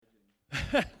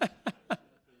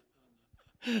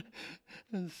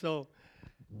And so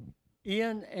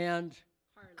Ian and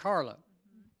Carla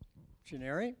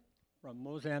Missionaries from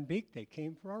Mozambique, they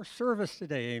came for our service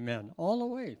today, amen. All the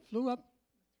way, flew up,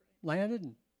 landed,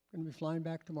 and going to be flying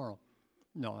back tomorrow.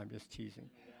 No, I'm just teasing.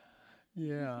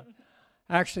 Yeah.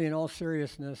 Actually, in all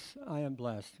seriousness, I am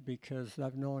blessed because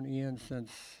I've known Ian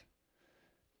since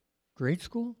grade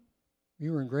school.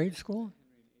 You were in grade school?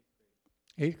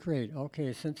 Eighth grade.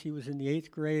 Okay, since he was in the eighth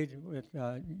grade,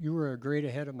 you were a grade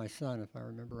ahead of my son, if I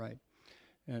remember right.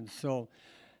 And so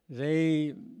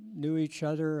they knew each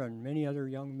other and many other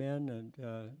young men and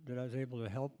that I was able to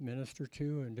help minister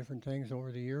to and different things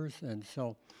over the years. And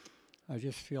so I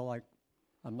just feel like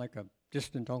I'm like a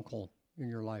distant uncle in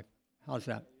your life. How's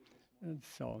that? And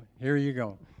so here you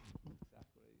go.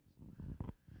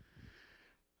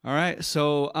 All right,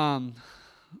 so I'm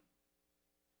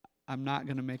not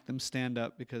going to make them stand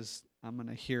up because I'm going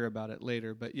to hear about it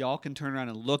later, but y'all can turn around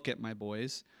and look at my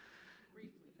boys.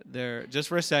 They're just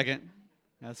for a second.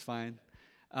 That's fine.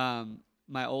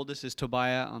 My oldest is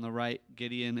Tobiah on the right.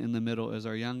 Gideon in the middle is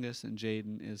our youngest, and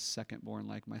Jaden is second born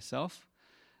like myself.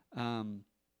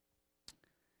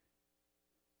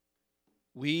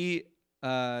 We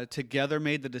together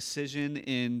made the decision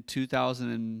in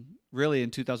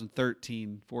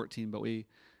 2013, 14, but we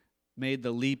made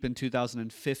the leap in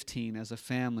 2015 as a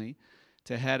family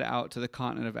to head out to the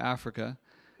continent of Africa,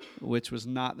 which was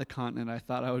not the continent I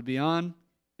thought I would be on.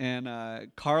 And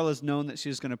Carla's known that she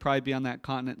was going to probably be on that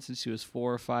continent since she was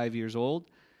 4 or 5 years old.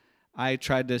 I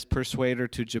tried to persuade her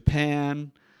to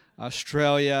Japan,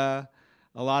 Australia,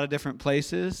 a lot of different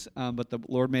places, but the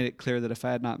Lord made it clear that if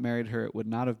I had not married her, it would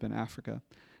not have been Africa.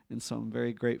 And so I'm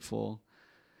very grateful.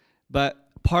 But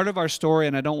part of our story,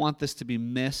 and I don't want this to be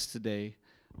missed today,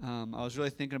 I was really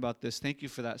thinking about this. Thank you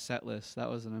for that set list. That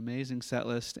was an amazing set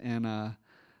list, and I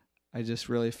just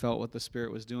really felt what the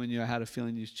Spirit was doing. I had a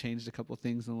feeling you changed a couple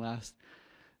things in the last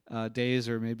days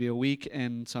or maybe a week,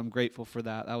 and so I'm grateful for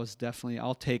that. That was definitely,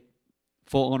 I'll take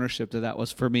full ownership that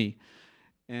was for me.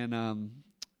 And,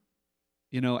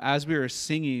 as we were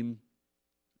singing,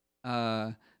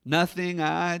 Nothing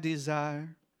I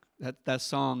Desire, that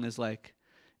song is like,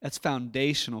 that's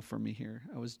foundational for me here.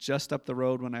 I was just up the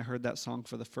road when I heard that song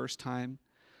for the first time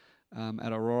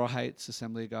at Aurora Heights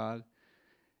Assembly of God.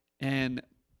 And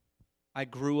I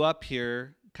grew up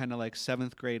here kind of like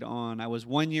 7th grade on. I was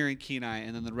 1 year in Kenai,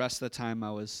 and then the rest of the time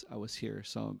I was here.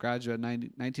 So graduate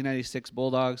 1996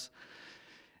 Bulldogs,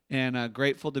 and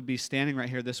grateful to be standing right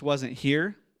here. This wasn't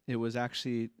here. It was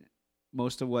actually,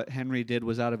 most of what Henry did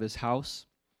was out of his house,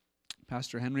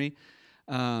 Pastor Henry.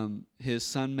 His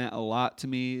son meant a lot to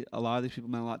me. A lot of these people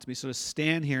meant a lot to me. So to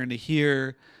stand here and to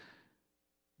hear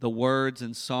the words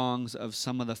and songs of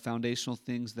some of the foundational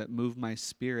things that move my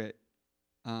spirit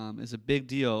is a big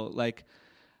deal. Like,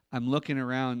 I'm looking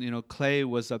around, Clay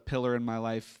was a pillar in my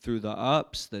life through the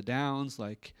ups, the downs.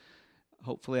 Like,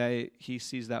 hopefully he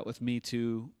sees that with me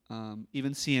too.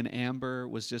 Even seeing Amber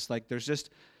was just like, there's just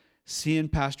seeing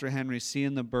Pastor Henry,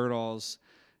 seeing the Birdalls,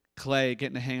 Clay,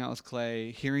 getting to hang out with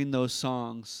Clay, hearing those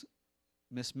songs,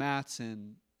 Miss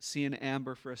Matson, seeing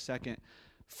Amber for a second.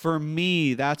 For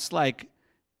me, that's like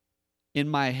in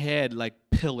my head, like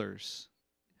pillars,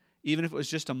 even if it was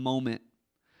just a moment.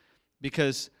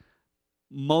 Because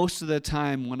most of the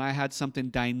time when I had something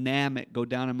dynamic go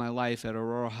down in my life at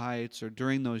Aurora Heights or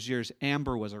during those years,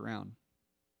 Amber was around.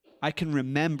 I can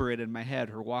remember it in my head,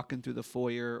 her walking through the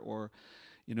foyer or,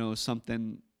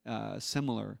 something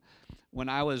similar. When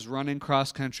I was running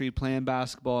cross country, playing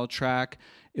basketball, track,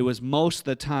 it was most of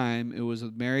the time, it was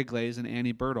with Mary Glaze and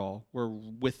Annie Birdall were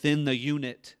within the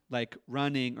unit, like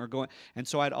running or going. And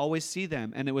so I'd always see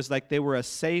them. And it was like they were a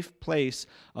safe place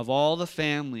of all the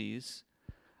families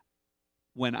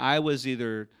when I was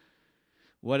either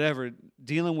whatever,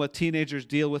 dealing with teenagers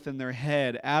deal with in their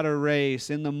head, at a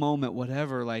race, in the moment,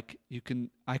 whatever, like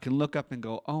I can look up and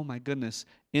go, oh my goodness,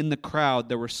 in the crowd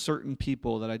there were certain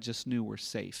people that I just knew were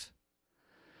safe.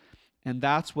 And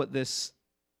that's what this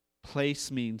place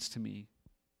means to me,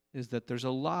 is that there's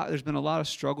been a lot of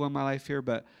struggle in my life here,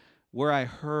 but where I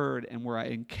heard and where I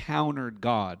encountered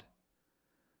God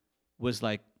was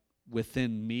like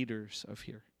within meters of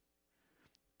here.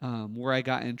 Where I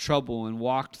got in trouble and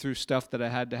walked through stuff that I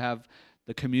had to have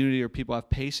the community or people have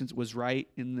patience was right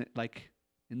in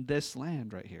this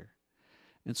land right here.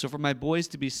 And so for my boys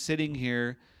to be sitting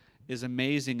here is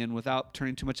amazing, and without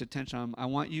turning too much attention on them, I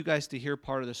want you guys to hear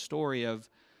part of the story of,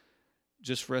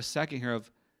 just for a second here, of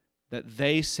that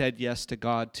they said yes to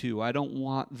God too. I don't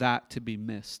want that to be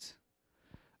missed.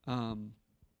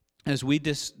 As we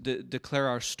declare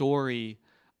our story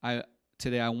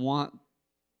today, I want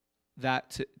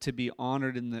that to be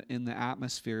honored in the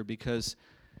atmosphere, because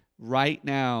right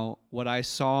now what I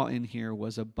saw in here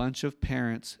was a bunch of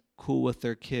parents cool with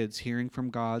their kids, hearing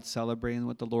from God, celebrating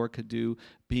what the Lord could do,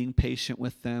 being patient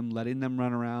with them, letting them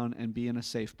run around and be in a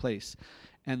safe place.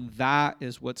 And that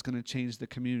is what's going to change the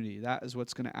community. That is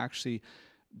what's going to actually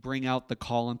bring out the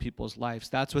call in people's lives.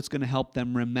 That's what's going to help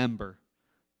them remember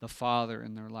the Father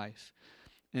in their life.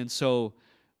 And so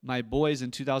my boys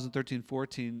in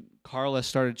 2013-14, Carla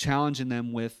started challenging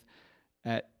them with,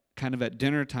 at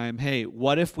dinner time, hey,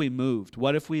 what if we moved?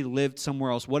 What if we lived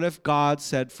somewhere else? What if God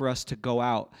said for us to go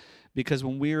out? Because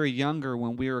when we were younger,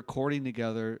 when we were courting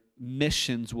together,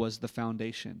 missions was the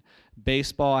foundation.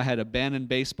 Baseball, I had abandoned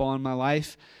baseball in my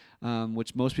life,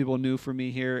 which most people knew for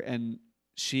me here, and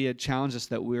she had challenged us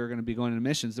that we were going to be going to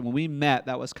missions. And when we met,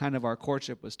 that was kind of our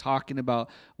courtship, was talking about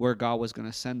where God was going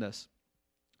to send us.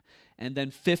 And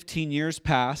then 15 years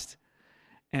passed,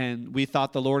 and we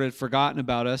thought the Lord had forgotten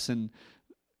about us, and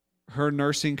her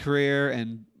nursing career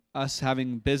and us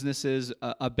having businesses,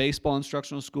 a baseball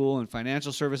instructional school and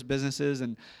financial service businesses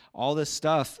and all this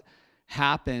stuff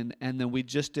happened, and then we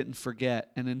just didn't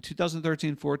forget. And in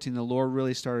 2013-14, the Lord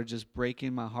really started just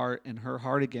breaking my heart and her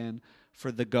heart again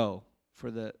for the go,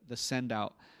 for the send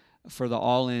out, for the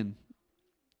all in.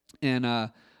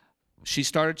 And she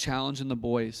started challenging the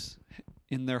boys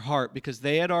in their heart, because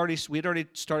we'd already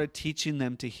started teaching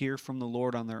them to hear from the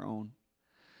Lord on their own.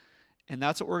 And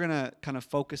that's what we're going to kind of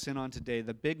focus in on today.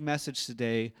 The big message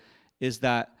today is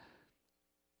that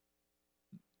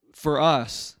for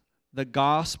us, the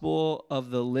gospel of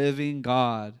the living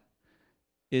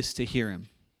is to hear him.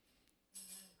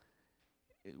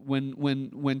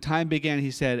 When time began,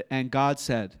 he said, and God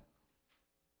said.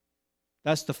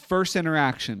 That's the first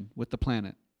interaction with the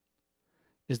planet,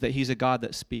 is that he's a God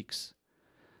that speaks.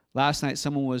 Last night,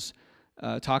 someone was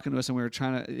talking to us, and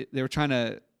they were trying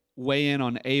to weigh in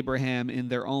on Abraham in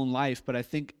their own life, but I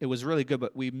think it was really good.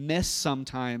 But we miss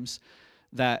sometimes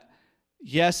that,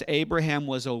 yes, Abraham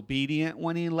was obedient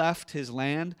when he left his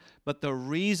land, but the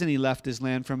reason he left his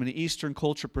land from an Eastern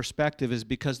culture perspective is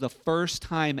because the first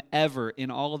time ever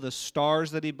in all of the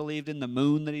stars that he believed in, the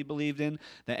moon that he believed in,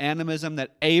 the animism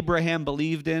that Abraham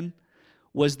believed in,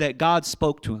 was that God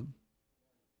spoke to him.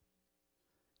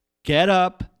 Get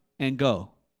up and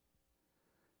go.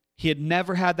 He had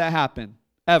never had that happen.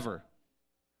 Ever.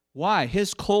 Why?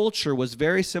 His culture was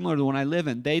very similar to the one I live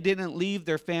in. They didn't leave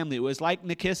their family. It was like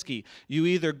Nikiski. You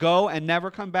either go and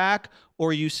never come back,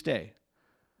 or you stay.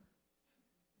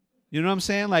 You know what I'm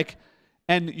saying?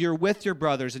 And you're with your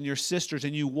brothers and your sisters,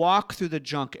 and you walk through the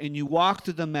junk, and you walk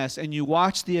through the mess, and you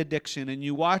watch the addiction, and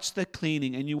you watch the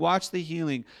cleaning, and you watch the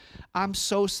healing. I'm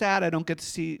so sad I don't get to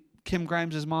see Kim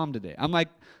Grimes' mom today. I'm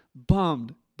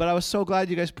bummed, but I was so glad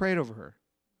you guys prayed over her.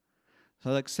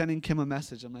 So sending Kim a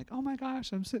message. I'm oh my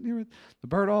gosh, I'm sitting here with the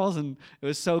Birdalls, and it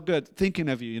was so good thinking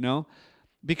of you,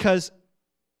 because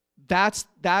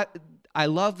I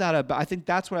love that. I think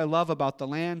that's what I love about the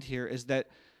land here, is that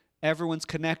everyone's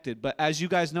connected. But as you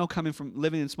guys know, coming from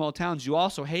living in small towns, you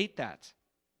also hate that.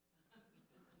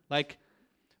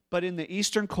 But in the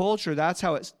Eastern culture, that's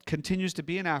how it continues to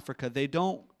be in Africa. They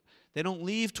don't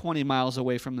leave 20 miles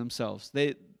away from themselves.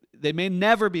 They may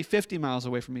never be 50 miles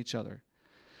away from each other.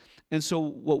 And so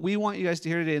what we want you guys to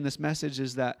hear today in this message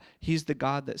is that he's the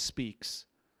God that speaks.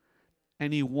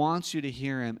 And he wants you to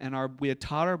hear him. And we had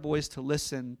taught our boys to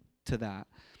listen to that.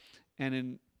 And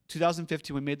in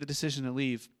 2015, we made the decision to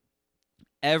leave.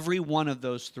 Every one of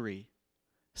those three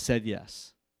said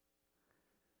yes.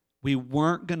 We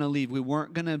weren't going to leave. We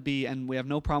weren't going to be, and we have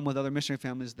no problem with other missionary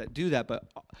families that do that,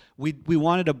 but we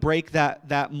wanted to break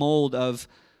that mold of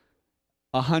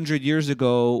 100 years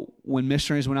ago, when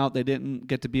missionaries went out, they didn't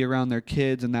get to be around their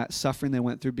kids and that suffering they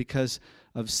went through because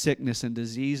of sickness and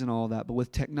disease and all that. But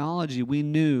with technology, we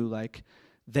knew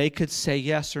they could say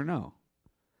yes or no.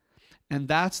 And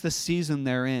that's the season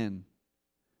they're in.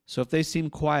 So if they seem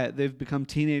quiet, they've become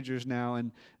teenagers now,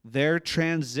 and they're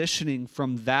transitioning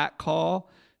from that call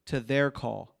to their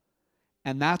call.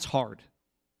 And that's hard.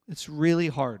 It's really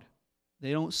hard.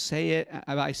 They don't say it.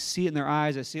 I see it in their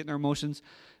eyes. I see it in their emotions,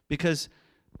 because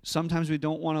sometimes we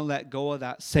don't want to let go of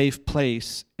that safe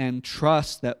place and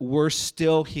trust that we're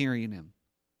still hearing him.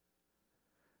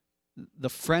 The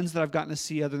friends that I've gotten to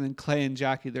see, other than Clay and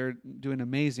Jackie, they're doing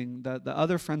amazing. The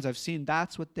other friends I've seen,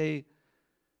 that's what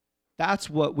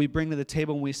we bring to the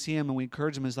table when we see them and we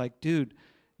encourage them, is dude,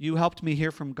 you helped me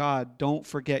hear from God. Don't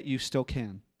forget you still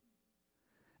can.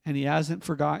 And he hasn't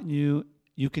forgotten you.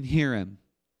 You can hear him.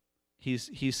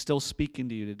 He's still speaking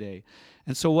to you today.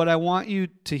 And so what I want you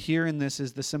to hear in this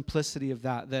is the simplicity of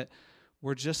that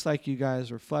we're just like you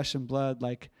guys. We're flesh and blood.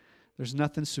 There's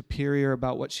nothing superior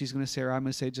about what she's going to say or I'm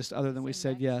going to say, just other than we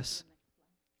said yes.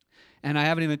 And I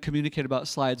haven't even communicated about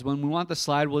slides. When we want the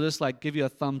slide, we'll just like give you a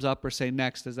thumbs up or say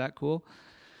next. Is that cool?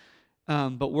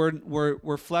 But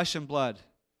we're flesh and blood.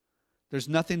 There's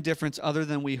nothing different other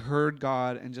than we heard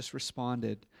God and just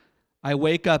responded. I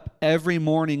wake up every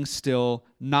morning still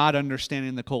not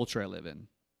understanding the culture I live in.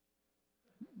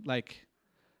 Like,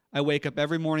 I wake up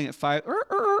every morning at 5,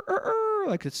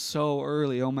 like it's so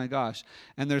early, oh my gosh.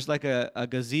 And there's like a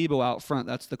gazebo out front,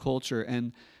 that's the culture.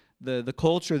 And the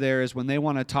culture there is when they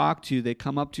want to talk to you, they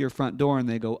come up to your front door and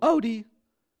they go, Odie,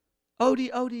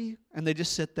 Odie, Odie. And they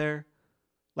just sit there.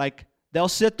 Like, they'll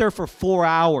sit there for 4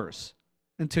 hours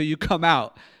until you come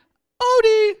out.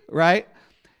 Odie, right?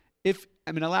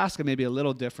 Alaska may be a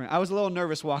little different. I was a little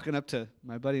nervous walking up to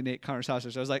my buddy Nate Connor's house. So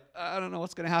I was like, I don't know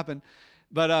what's going to happen.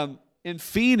 But in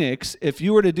Phoenix, if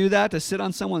you were to do that, to sit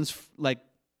on someone's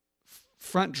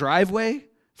front driveway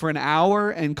for an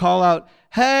hour and call out,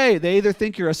 hey, they either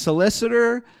think you're a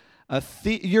solicitor,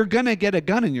 you're going to get a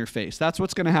gun in your face. That's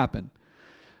what's going to happen.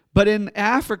 But in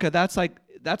Africa,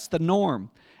 that's the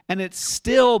norm. And it's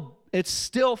still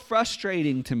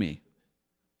frustrating to me.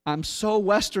 I'm so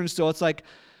Western still. It's like,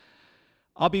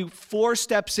 I'll be 4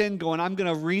 steps in going, I'm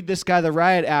going to read this guy the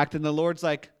riot act. And the Lord's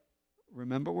like,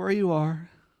 remember where you are.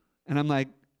 And I'm like,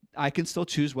 I can still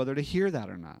choose whether to hear that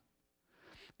or not.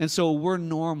 And so we're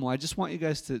normal. I just want you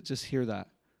guys to just hear that.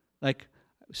 Like,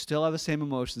 we still have the same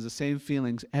emotions, the same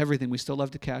feelings, everything. We still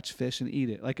love to catch fish and eat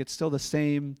it. Like, it's still the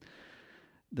same.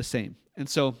 And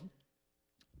so.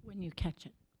 When you catch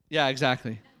it. Yeah,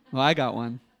 exactly. Well, I got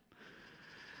one.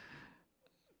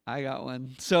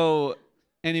 So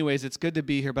anyways, it's good to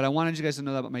be here, but I wanted you guys to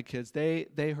know that about my kids. They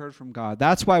heard from God.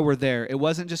 That's why we're there. It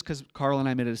wasn't just because Carla and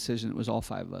I made a decision. It was all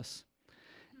 5 of us.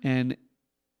 And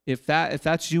if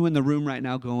that's you in the room right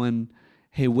now going,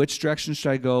 hey, which direction should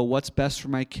I go? What's best for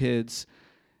my kids?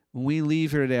 When we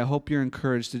leave here today, I hope you're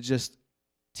encouraged to just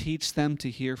teach them to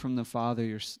hear from the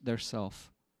Father their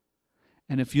self.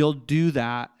 And if you'll do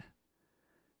that,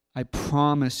 I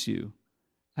promise you,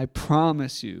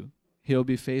 He'll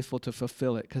be faithful to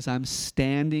fulfill it, because I'm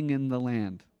standing in the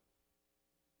land.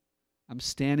 I'm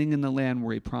standing in the land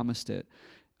where He promised it.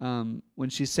 When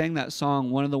she sang that song,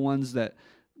 one of the ones that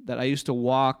I used to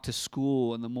walk to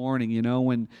school in the morning,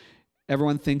 when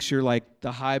everyone thinks you're like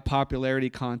the high popularity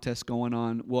contest going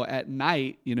on. Well, at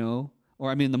night,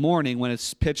 or in the morning when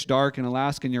it's pitch dark in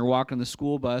Alaska and you're walking the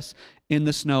school bus in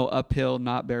the snow, uphill,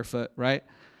 not barefoot, right?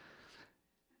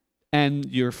 And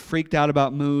you're freaked out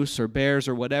about moose or bears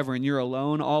or whatever, and you're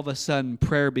alone, all of a sudden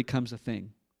prayer becomes a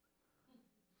thing.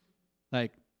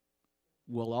 Like,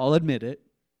 we'll all admit it,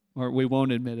 or we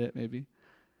won't admit it maybe.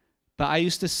 But I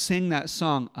used to sing that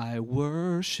song, I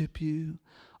worship you,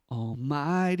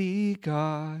 Almighty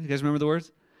God. You guys remember the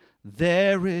words?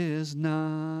 There is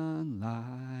none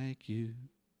like you.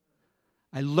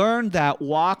 I learned that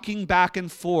walking back and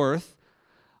forth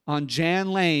on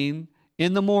Jan Lane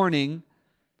in the morning,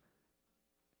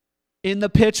 in the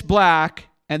pitch black,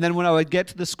 and then when I would get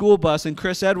to the school bus and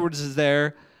Chris Edwards is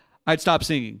there, I'd stop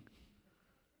singing.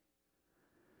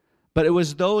 But it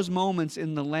was those moments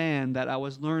in the land that I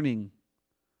was learning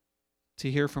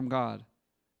to hear from God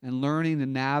and learning to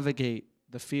navigate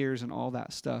the fears and all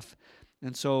that stuff.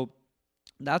 And so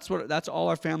that's all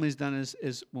our family's done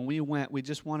is when we went, we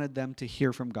just wanted them to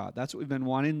hear from God. That's what we've been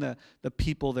wanting the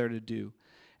people there to do.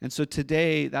 And so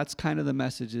today, that's kind of the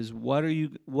message is, what are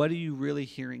you really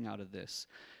hearing out of this?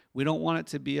 We don't want it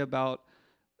to be about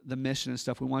the mission and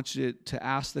stuff. We want you to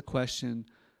ask the question,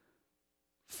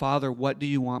 Father, what do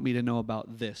you want me to know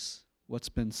about this, what's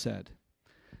been said?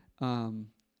 And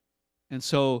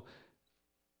so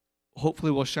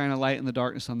hopefully we'll shine a light in the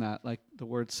darkness on that, like the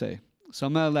words say. So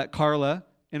I'm going to let Carla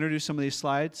introduce some of these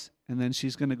slides, and then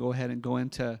she's going to go ahead and go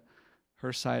into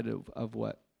her side of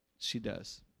what she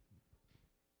does.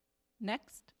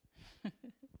 Next.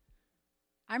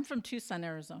 I'm from Tucson,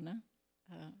 Arizona.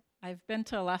 I've been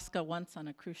to Alaska once on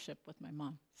a cruise ship with my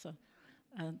mom, so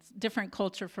it's a different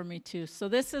culture for me too. So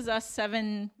this is us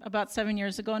about 7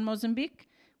 years ago in Mozambique.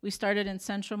 We started in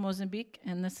central Mozambique,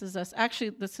 and this is us.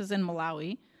 Actually, this is in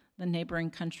Malawi, the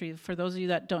neighboring country. For those of you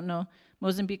that don't know,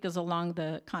 Mozambique is along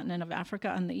the continent of Africa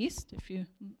on the east. If you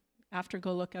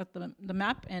go look at the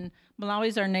map. And Malawi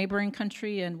is our neighboring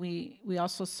country, and we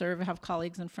also have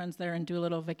colleagues and friends there and do a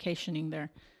little vacationing there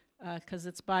because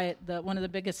it's by one of the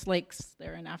biggest lakes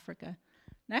there in Africa.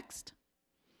 Next.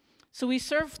 So we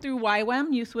serve through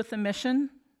YWAM, Youth with a Mission.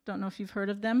 Don't know if you've heard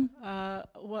of them. A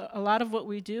lot of what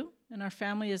we do in our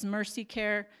family is Mercy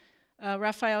Care,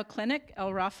 Raphael Clinic.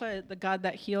 El Rafa, the God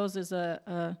that heals, is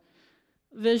a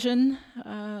vision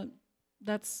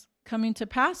that's coming to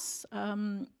pass.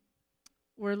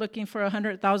 We're looking for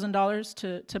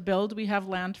 $100,000 to build. We have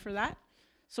land for that.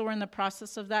 So we're in the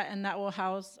process of that, and that will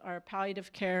house our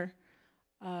palliative care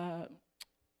for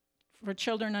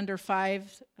children under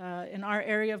 5. In our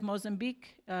area of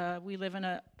Mozambique, we live in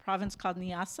a province called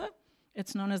Niassa.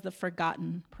 It's known as the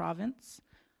Forgotten Province.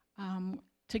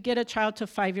 To get a child to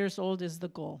 5 years old is the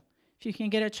goal. If you can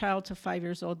get a child to 5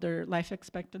 years old, their life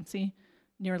expectancy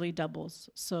nearly doubles.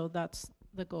 So that's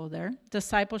the goal there.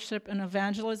 Discipleship and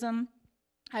evangelism.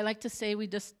 I like to say we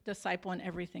disciple in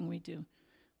everything we do.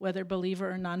 Whether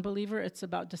believer or non-believer, it's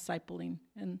about discipling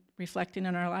and reflecting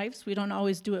in our lives. We don't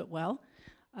always do it well,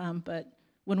 but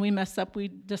when we mess up, we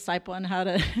disciple on how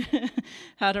to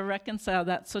how to reconcile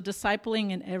that. So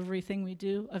discipling in everything we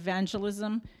do,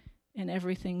 evangelism in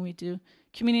everything we do.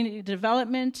 Community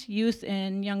development, youth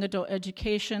and young adult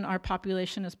education. Our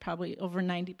population is probably over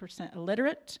 90%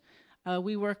 illiterate.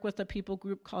 We work with a people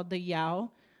group called the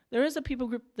Yao. There is a people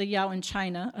group, the Yao in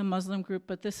China, a Muslim group,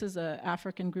 but this is an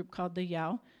African group called the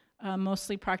Yao,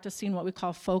 mostly practicing what we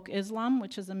call folk Islam,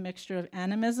 which is a mixture of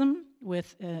animism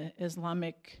with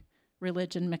Islamic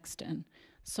religion mixed in.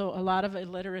 So a lot of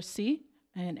illiteracy,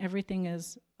 and everything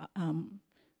is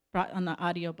brought on the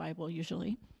audio Bible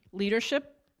usually.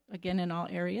 Leadership, again, in all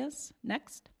areas.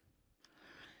 Next.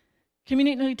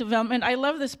 Community development. I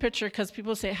love this picture because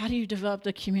people say, how do you develop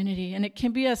the community? And it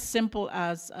can be as simple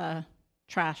as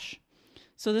trash.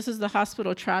 So this is the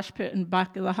hospital trash pit in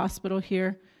back of the hospital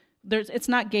here. It's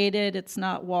not gated, it's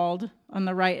not walled. On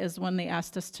the right is when they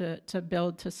asked us to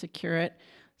build to secure it.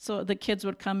 So the kids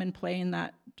would come and play in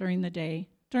that during the day.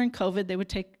 During COVID, they would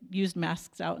take used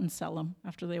masks out and sell them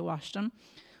after they washed them.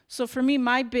 So for me,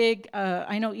 my big,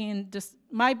 I know Ian,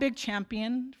 my big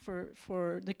champion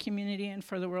for the community and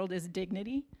for the world is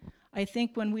dignity. I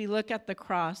think when we look at the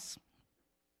cross,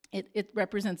 it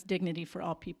represents dignity for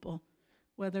all people,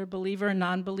 whether believer or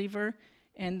non-believer.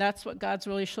 And that's what God's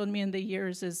really showed me in the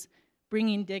years, is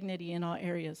bringing dignity in all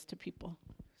areas to people.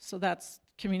 So that's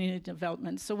community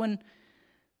development. So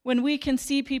when we can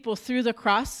see people through the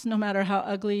cross, no matter how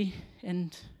ugly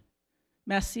and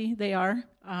messy they are,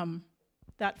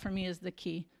 that for me is the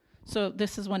key. So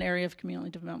this is one area of community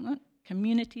development.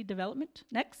 Community development.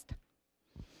 Next.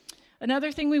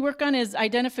 Another thing we work on is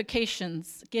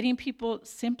identifications, getting people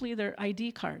simply their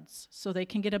ID cards so they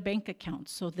can get a bank account,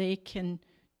 so they can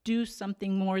do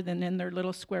something more than in their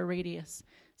little square radius.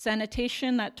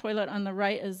 Sanitation, that toilet on the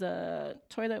right is a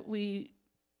toilet we,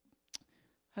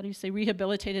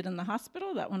 rehabilitated in the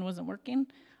hospital. That one wasn't working.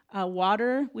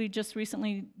 Water, we just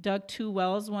recently dug 2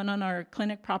 wells, one on our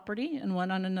clinic property and one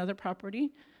on another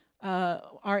property.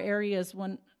 Our area is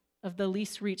one of the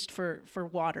least reached for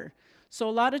water. So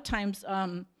a lot of times,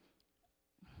 I'm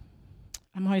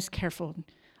always careful.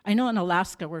 I know in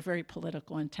Alaska we're very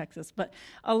political, in Texas, but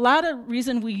a lot of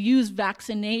reason we use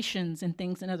vaccinations and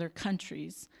things in other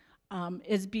countries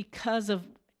is because of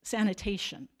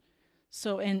sanitation.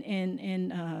 So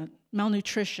in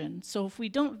malnutrition. So if we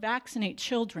don't vaccinate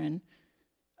children,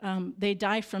 they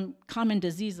die from common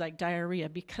disease like diarrhea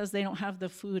because they don't have the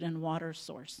food and water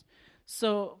source.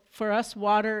 So for us,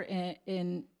 water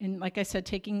in like I said,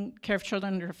 taking care of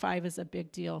children under 5 is a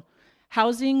big deal.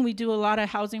 Housing, we do a lot of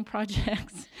housing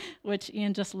projects, which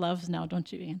Ian just loves now, don't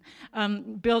you,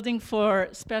 Ian? Building for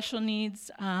special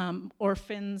needs,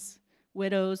 orphans,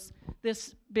 widows.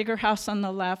 This bigger house on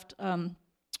the left,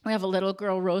 we have a little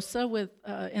girl, Rosa, with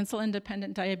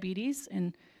insulin-dependent diabetes,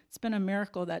 and it's been a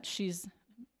miracle that she's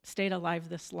stayed alive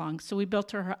this long. So we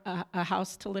built her a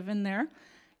house to live in there.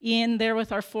 Ian, there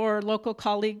with our 4 local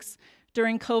colleagues.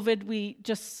 During COVID, we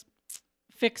just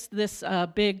fixed this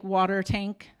big water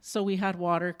tank, so we had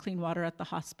water, clean water at the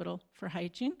hospital for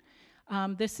hygiene.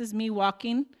 This is me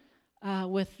walking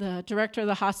with the director of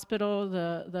the hospital,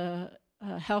 the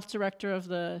health director of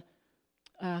the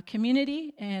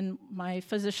community, and my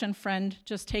physician friend,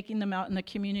 just taking them out in the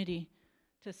community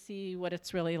to see what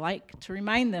it's really like, to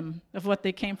remind them of what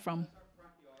they came from.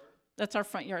 That's our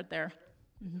front yard there.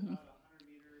 Mm-hmm.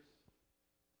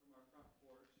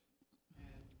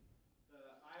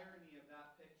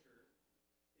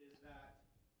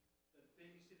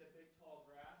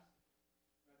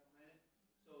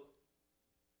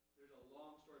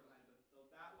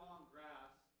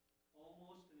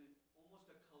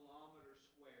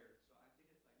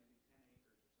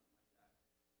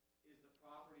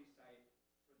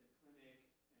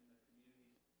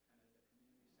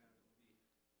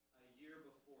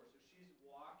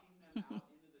 Out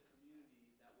into the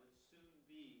community that would soon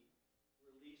be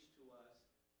released to us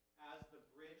as the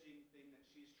bridging thing that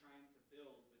she's trying to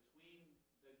build between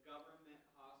the government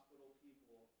hospital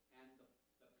people and the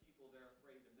people they're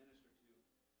afraid to minister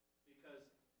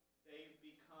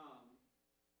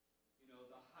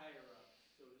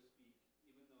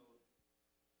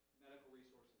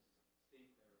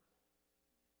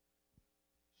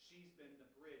she's been the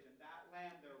bridge. And that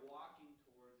land they're walking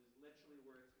towards is literally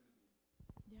where it's going to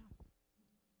be. Yeah.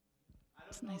 I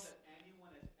That's don't know nice. that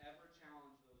anyone has ever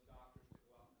challenged those doctors to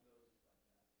go out in the villages like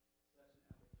that. Such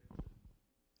an epic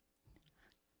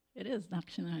picture. It is,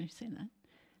 actually, now you say that.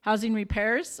 Housing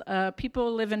repairs.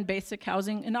 People live in basic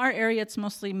housing. In our area, it's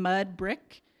mostly mud,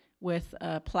 brick, with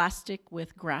plastic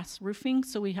with grass roofing,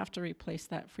 so we have to replace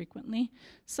that frequently.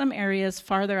 Some areas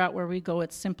farther out where we go,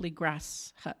 it's simply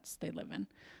grass huts they live in.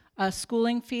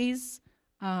 Schooling fees,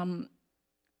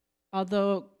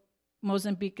 although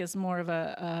Mozambique is more of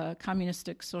a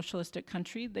communistic, socialistic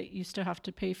country, they used to have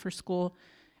to pay for school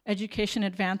education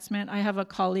advancement. I have a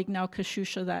colleague now,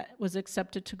 Kashusha, that was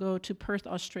accepted to go to Perth,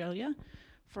 Australia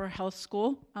for health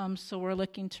school, so we're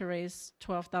looking to raise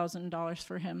 $12,000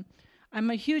 for him. I'm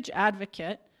a huge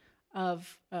advocate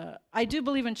of, I do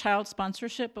believe in child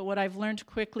sponsorship, but what I've learned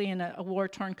quickly in a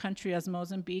war-torn country as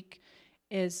Mozambique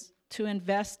is to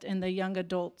invest in the young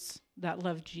adults that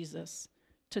love Jesus,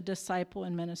 to disciple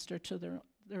and minister to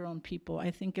their own people.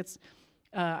 I think it's,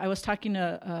 I was talking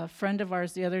to a friend of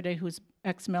ours the other day who's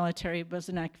ex-military, was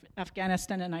in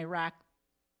Afghanistan and Iraq,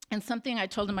 and something I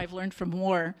told him I've learned from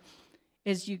war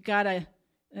is you gotta,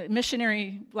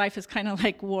 missionary life is kind of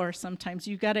like war sometimes.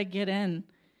 You got to get in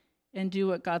and do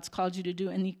what God's called you to do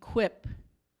and equip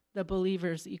the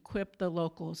believers, equip the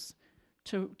locals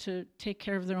to take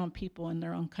care of their own people in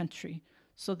their own country.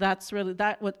 So that's really,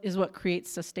 what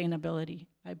creates sustainability,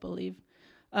 I believe.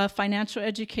 Financial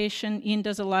education. Ian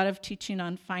does a lot of teaching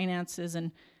on finances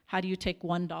and how do you take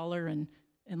 $1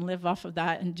 and live off of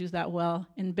that and do that well.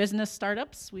 In business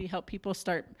startups, we help people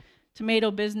start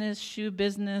tomato business, shoe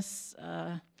business.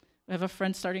 We have a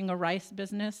friend starting a rice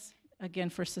business, again,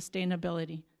 for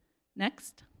sustainability.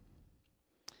 Next.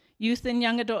 Youth and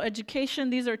young adult education.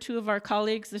 These are two of our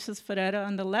colleagues. This is Ferreira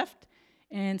on the left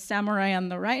and Samurai on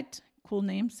the right. Cool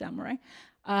name, Samurai.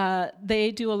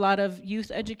 They do a lot of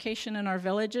youth education in our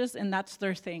villages, and that's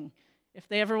their thing. If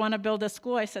they ever want to build a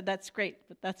school, I said, that's great,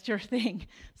 but that's your thing.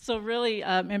 So really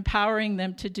empowering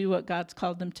them to do what God's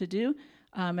called them to do,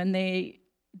 and they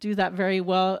do that very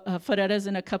well. Ferreira's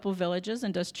in a couple villages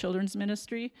and does children's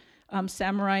ministry.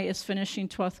 Samurai is finishing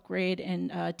 12th grade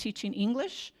and teaching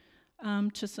English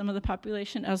to some of the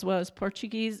population, as well as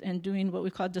Portuguese, and doing what we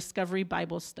call Discovery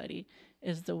Bible Study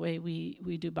is the way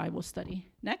we do Bible study.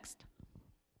 Next.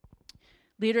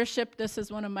 Leadership, this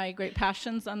is one of my great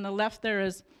passions. On the left there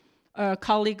is a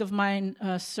colleague of mine,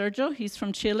 Sergio. He's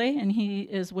from Chile, and he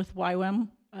is with YWAM,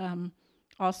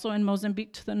 also in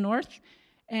Mozambique to the north.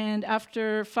 And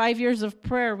after 5 years of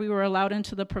prayer, we were allowed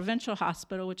into the provincial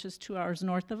hospital, which is 2 hours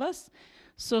north of us.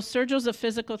 So Sergio's a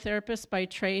physical therapist by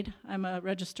trade. I'm a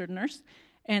registered nurse.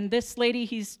 And this lady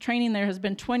he's training there has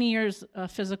been 20 years a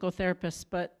physical therapist,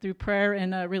 but through prayer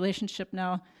and a relationship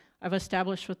now I've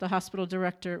established with the hospital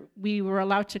director, we were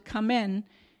allowed to come in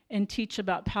and teach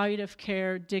about palliative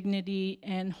care, dignity,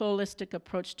 and holistic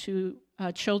approach to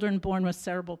children born with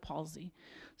cerebral palsy.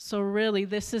 So really,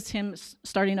 this is him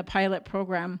starting a pilot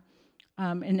program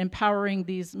and empowering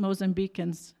these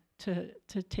Mozambicans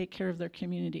to take care of their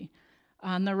community.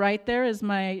 On the right there is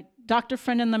my doctor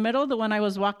friend in the middle, the one I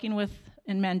was walking with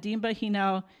in Mandimba. He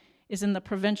now is in the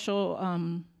provincial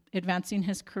advancing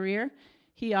his career.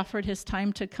 He offered his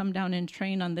time to come down and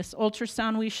train on this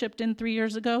ultrasound we shipped in 3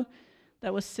 years ago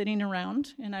that was sitting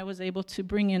around, and I was able to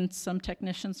bring in some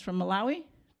technicians from Malawi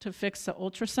to fix the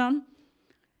ultrasound.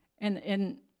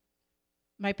 And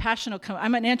my passion will come.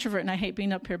 I'm an introvert and I hate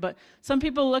being up here, but some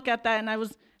people look at that and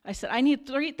I said, I need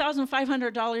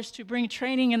 $3,500 to bring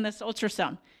training in this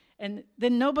ultrasound. And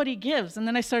then nobody gives. And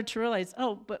then I started to realize,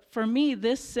 oh, but for me,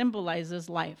 this symbolizes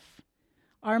life.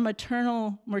 Our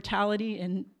maternal mortality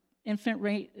and infant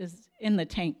rate is in the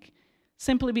tank,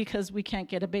 simply because we can't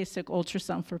get a basic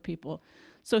ultrasound for people.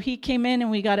 So he came in and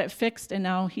we got it fixed, and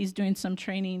now he's doing some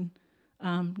training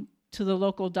to the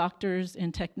local doctors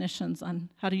and technicians on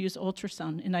how to use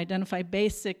ultrasound and identify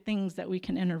basic things that we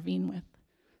can intervene with.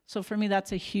 So for me,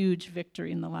 that's a huge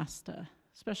victory in the last,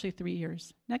 especially 3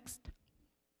 years. Next.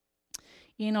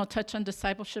 Ian will touch on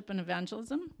discipleship and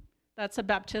evangelism. That's a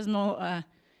baptismal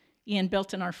Ian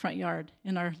built in our front yard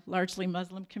in our largely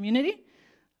Muslim community.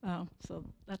 So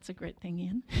that's a great thing,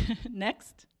 Ian.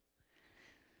 Next.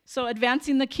 So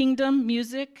advancing the kingdom,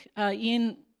 music,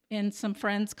 Ian and some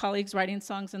friends, colleagues writing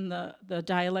songs in the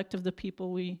dialect of the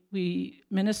people we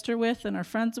minister with and are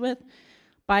friends with.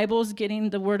 Bibles, getting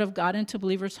the word of God into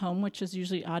believers' home, which is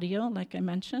usually audio, like I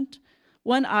mentioned.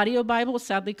 One audio Bible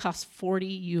sadly costs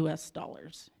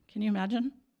 $40. Can you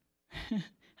imagine?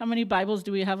 How many Bibles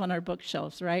do we have on our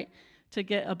bookshelves, right? To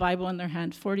get a Bible in their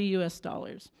hand,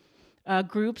 $40.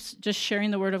 groups, just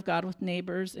sharing the word of God with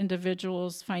neighbors,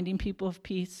 individuals, finding people of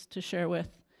peace to share with.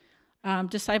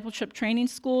 Discipleship training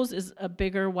schools is a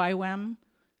bigger YWAM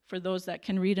for those that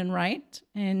can read and write,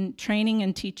 and training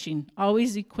and teaching,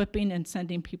 always equipping and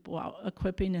sending people out,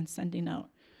 equipping and sending out.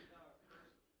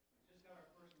 Just got our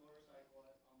first motorcycle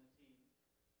on the team, and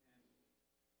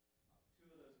two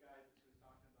of those guys that she was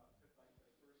talking about took like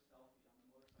their first selfie on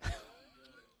the motorcycle in the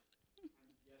village.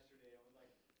 And yesterday, I was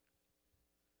like,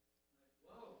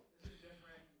 whoa, this is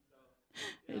different. So,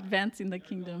 yeah, Advancing the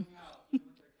kingdom. going out, even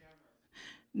with their cameras.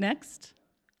 Next.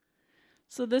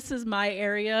 So this is my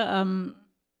area.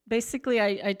 Basically,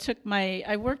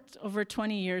 I worked over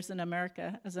 20 years in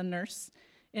America as a nurse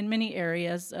in many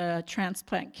areas,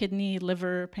 transplant, kidney,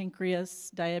 liver,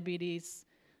 pancreas, diabetes.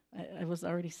 I was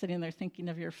already sitting there thinking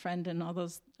of your friend and all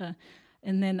those.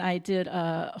 And then I did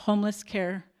homeless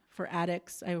care for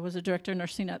addicts. I was a director of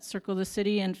nursing at Circle the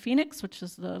City in Phoenix, which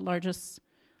is the largest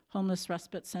homeless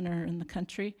respite center in the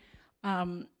country.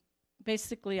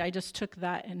 Basically, I just took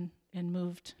that and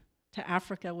moved to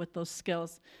Africa with those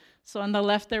skills. So on the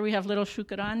left there, we have little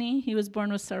Shukrani. He was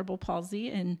born with cerebral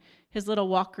palsy, and his little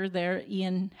walker there,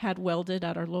 Ian had welded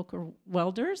at our local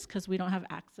welders because we don't have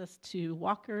access to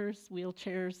walkers,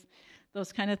 wheelchairs,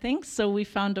 those kind of things. So we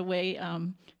found a way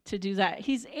to do that.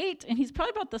 He's 8, and he's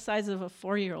probably about the size of a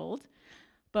 4-year-old.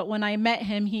 But when I met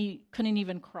him, he couldn't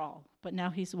even crawl. But now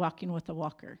he's walking with a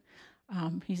walker.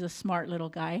 He's a smart little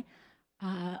guy.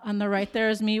 On the right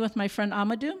there is me with my friend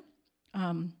Amadou,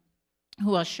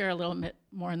 who I'll share a little bit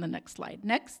more in the next slide.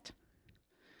 Next.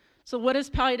 So what is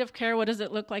palliative care? What does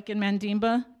it look like in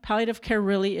Mandimba? Palliative care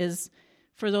really is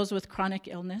for those with chronic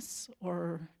illness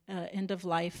or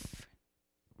end-of-life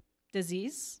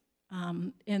disease.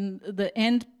 And the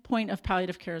end point of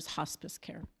palliative care is hospice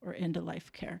care or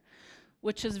end-of-life care,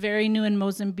 which is very new in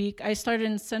Mozambique. I started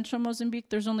in central Mozambique.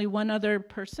 There's only one other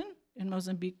person in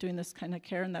Mozambique doing this kind of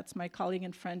care, and that's my colleague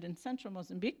and friend in central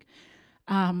Mozambique.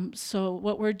 So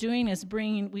what we're doing is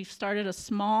we've started a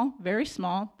small, very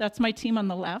small, that's my team on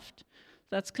the left.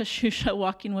 That's Kashusha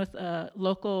walking with a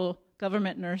local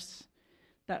government nurse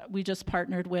that we just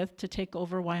partnered with to take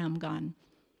over while I'm gone.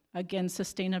 Again,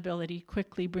 sustainability,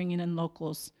 quickly bringing in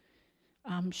locals.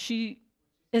 She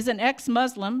is an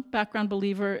ex-Muslim, background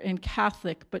believer, and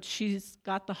Catholic, but she's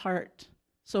got the heart.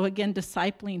 So again,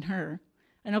 discipling her.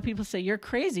 I know people say, you're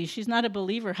crazy. She's not a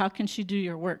believer. How can she do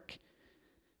your work?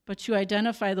 But you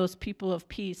identify those people of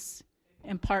peace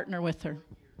and partner with her.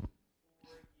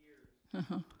 4 years,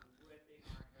 ripping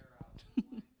our hair out,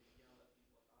 trying to yell at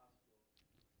people at the hospital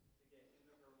to get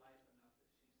into her life enough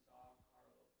that she saw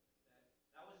Carla.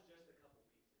 That was just a couple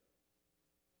weeks ago.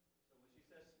 So when she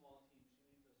says small team,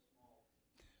 she means a small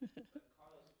team. But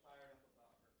Carla's fired up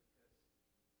about her because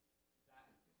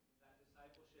that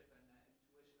discipleship and that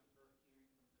intuition of her hearing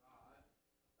from God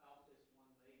about this one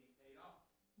lady paid off.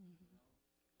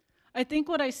 I think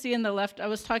what I see in the left, I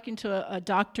was talking to a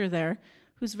doctor there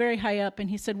who's very high up, and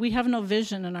he said, we have no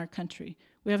vision in our country.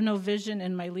 We have no vision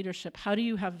in my leadership. How do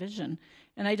you have vision?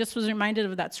 And I just was reminded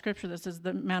of that scripture that says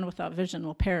the man without vision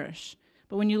will perish.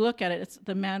 But when you look at it, it's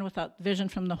the man without vision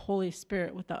from the Holy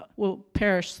Spirit will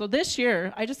perish. So this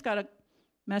year, I just got a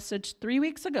message 3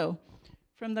 weeks ago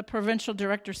from the provincial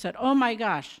director said, oh my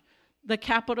gosh, the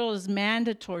capital is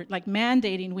mandatory, like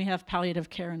mandating we have palliative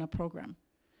care in a program.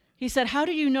 He said, how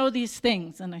do you know these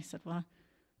things? And I said, well,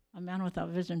 a man without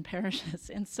vision perishes.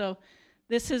 And so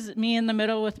this is me in the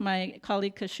middle with my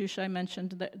colleague Kashusha. I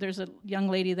mentioned there's a young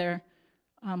lady there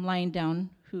lying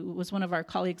down who was one of our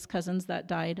colleagues' cousins that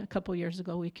died a couple years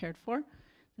ago we cared for.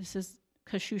 This is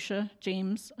Kashusha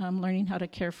James learning how to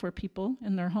care for people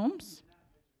in their homes.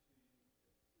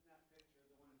 In that picture,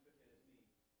 the one who took it is me.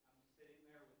 I'm sitting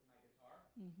there with my guitar,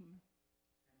 and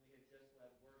we had just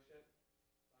led worship,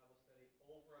 Bible study,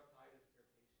 over a palliative care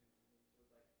patient, and it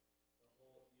was like the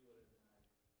whole, you would have been like,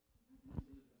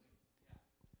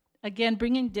 Again,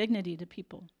 bringing dignity to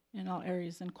people in all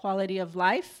areas and quality of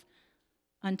life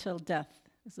until death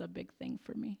is a big thing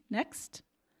for me. Next.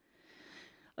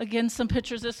 Again, some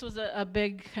pictures. This was a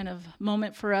big kind of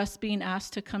moment for us, being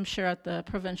asked to come share at the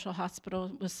provincial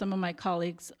hospital with some of my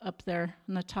colleagues up there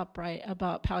in the top right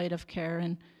about palliative care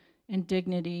and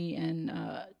dignity and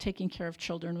taking care of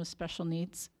children with special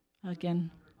needs.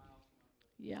 Again,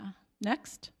 yeah.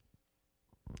 Next.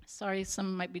 Sorry,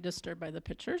 some might be disturbed by the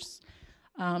pictures.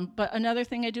 But another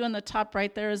thing I do on the top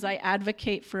right there is I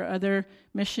advocate for other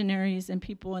missionaries and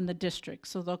people in the district.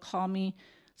 So they'll call me,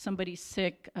 somebody's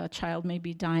sick, a child may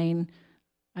be dying.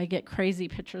 I get crazy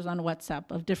pictures on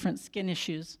WhatsApp of different skin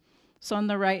issues. So on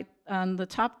the right, on the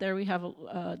top there, we have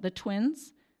the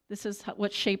twins. This is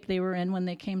what shape they were in when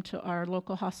they came to our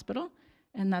local hospital.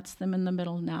 and that's them in the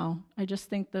middle now. I just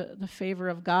think the favor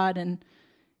of God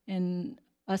and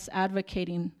us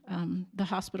advocating, the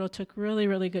hospital took really,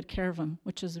 really good care of them,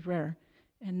 which is rare.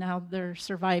 And now they're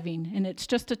surviving. And it's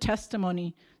just a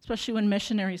testimony, especially when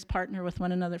missionaries partner with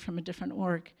one another from a different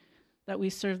org, that we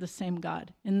serve the same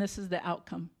God. And this is the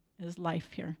outcome, is life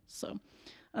here. So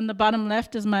on the bottom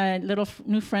left is my little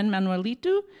new friend,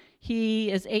 Manuelito. He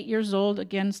is 8 years old,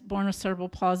 again, born with cerebral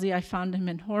palsy. I found him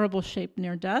in horrible shape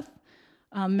near death,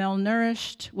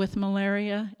 malnourished with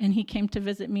malaria. And he came to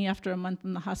visit me after a month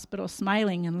in the hospital,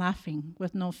 smiling and laughing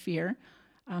with no fear.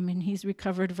 And he's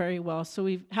recovered very well. So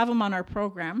we have him on our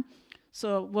program.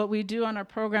 So what we do on our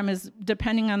program is,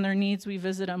 depending on their needs, we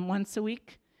visit them once a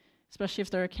week, especially if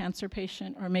they're a cancer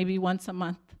patient, or maybe once a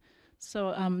month.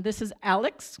 So this is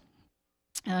Alex.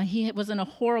 He was in a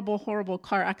horrible, horrible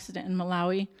car accident in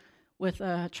Malawi with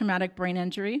a traumatic brain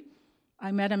injury.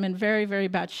 I met him in very, very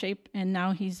bad shape, and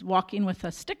now he's walking with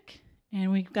a stick, and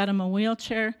we've got him a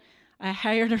wheelchair. I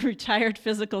hired a retired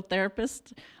physical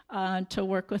therapist to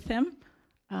work with him.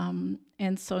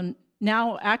 And so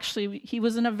now, actually, he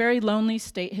was in a very lonely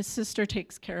state. His sister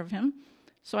takes care of him.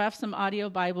 So I have some audio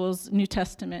Bibles, New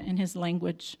Testament in his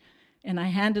language, and I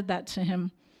handed that to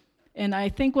him. And I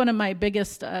think one of my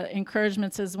biggest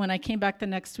encouragements is when I came back the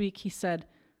next week, he said,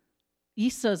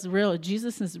 Isa's real,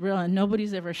 Jesus is real, and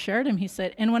nobody's ever shared him, he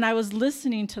said. And when I was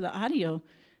listening to the audio,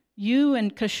 you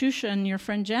and Kashusha and your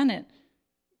friend Janet,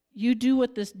 you do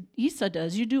what this Isa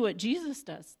does. You do what Jesus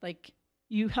does. Like,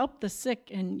 you help the sick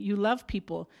and you love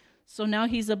people. So now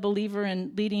he's a believer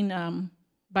in leading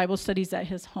Bible studies at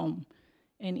his home.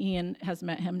 And Ian has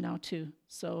met him now too.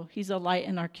 So he's a light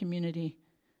in our community.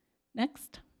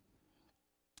 Next.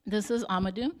 This is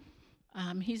Amadou.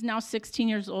 He's now 16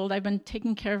 years old. I've been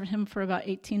taking care of him for about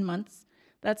 18 months.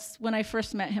 That's when I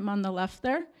first met him on the left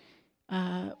there.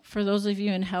 For those of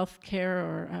you in healthcare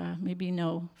or maybe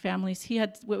know families, he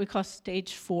had what we call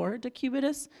stage 4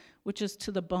 decubitus, which is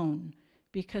to the bone,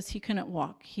 because he couldn't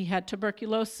walk. He had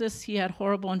tuberculosis, he had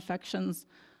horrible infections,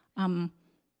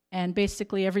 and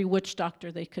basically every witch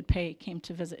doctor they could pay came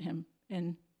to visit him,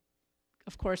 and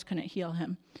of course couldn't heal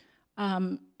him.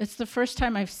 It's the first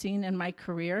time I've seen in my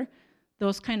career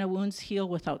those kind of wounds heal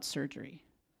without surgery.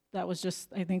 That was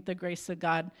just, I think, the grace of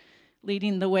God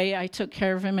leading the way. I took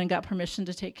care of him and got permission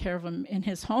to take care of him in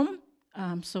his home,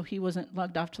 so he wasn't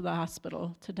lugged off to the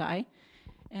hospital to die.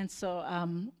 And so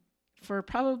for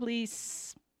probably,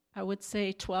 I would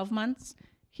say, 12 months,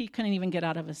 he couldn't even get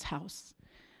out of his house.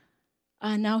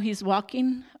 Now he's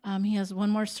walking. He has one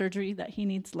more surgery that he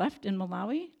needs left in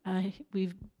Malawi.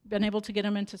 We've been able to get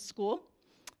him into school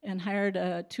and hired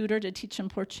a tutor to teach him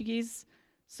Portuguese.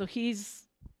 So he's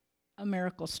a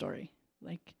miracle story.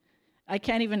 Like, I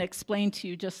can't even explain to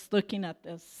you, just looking at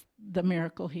this, the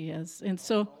miracle he is. And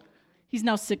so he's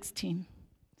now 16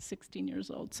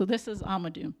 years old. So this is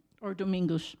Amadou, or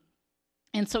Domingos.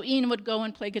 And so Ian would go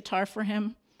and play guitar for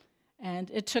him.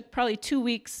 And it took probably 2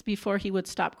 weeks before he would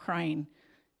stop crying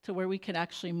to where we could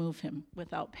actually move him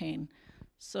without pain.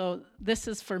 So this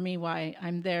is, for me, why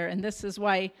I'm there. And this is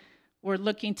why we're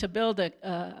looking to build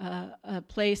a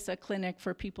place, a clinic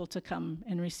for people to come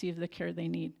and receive the care they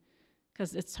need,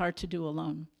 because it's hard to do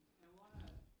alone. I want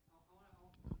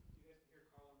you guys to hear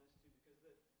Carla on this too,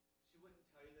 because she wouldn't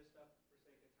tell you this stuff for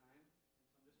sake of time. And so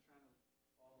I'm just trying to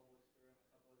follow the Holy Spirit on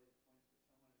a couple of these points, but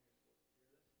someone in here is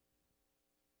supposed to hear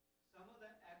this. Some of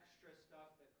the extra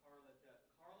stuff that Carla does,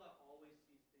 Carla always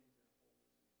sees things in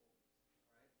wholeness and fullness,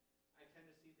 all right? I tend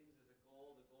to see things as a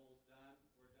goal. The goal's done.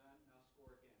 We're done. Now score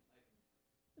again.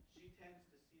 Like, she tends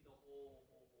to see the whole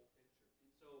picture. And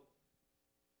so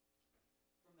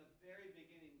from the very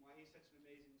beginning, why he's such an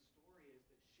amazing story is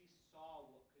that she saw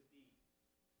what could be.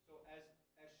 So as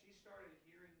she started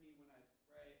hearing me when I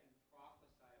pray and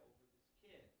prophesy over this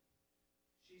kid,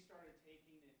 she started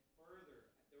taking it further.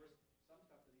 There was some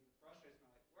stuff that even frustrates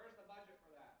me. Like, where's the budget for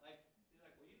that? Like, he's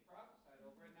like, well, you prophesied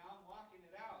over it. Now I'm walking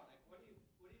it out. Like, what are you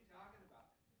talking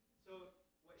about? So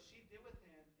what she did with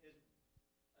him is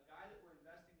a guy that we're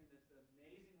investing in that's an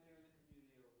amazing leader in the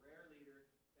community, a rare leader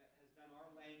that has done our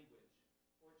language,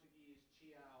 Portuguese,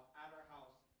 Chiao, at our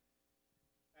house.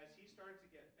 As he started to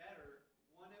get better,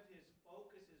 one of his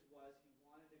focuses was he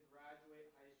wanted to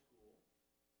graduate high school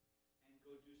and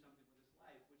go do something with his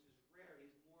life, which is rare.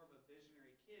 He's more of a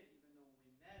visionary kid, even though when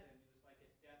we met him, he was like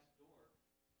at death's door.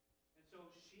 And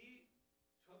so she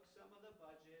took some of the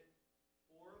budget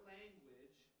for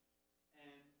language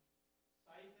and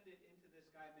siphoned it into this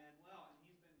guy, Manuel, and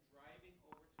he's been driving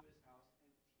over to his house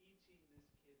and teaching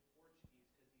this kid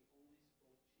Portuguese because he only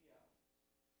spoke Chiao.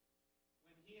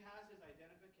 When he has his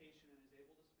identification and is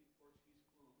able to speak Portuguese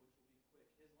fluent, which will be quick,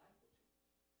 his life will change.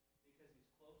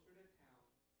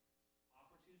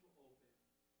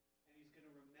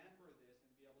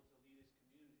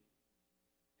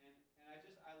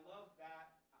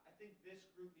 think this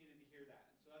group needed to hear that.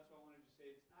 And so that's why I wanted to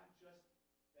say it's not just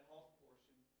the health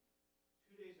portion.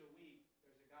 2 days a week,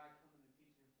 there's a guy coming and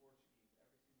teaching in Portuguese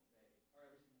every single day, or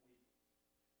every single week,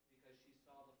 because she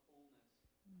saw the fullness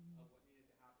of what needed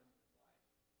to happen in his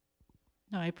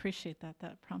life. No, I appreciate that.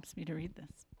 That prompts me to read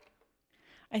this.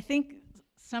 I think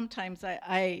sometimes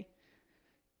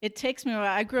it takes me a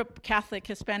while. I grew up Catholic,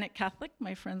 Hispanic Catholic.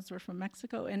 My friends were from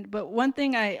Mexico. But one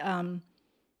thing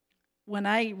when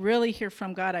I really hear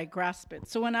from God, I grasp it.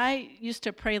 So when I used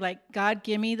to pray, like, God,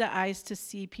 give me the eyes to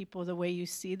see people the way you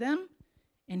see them,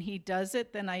 and he does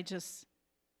it, then I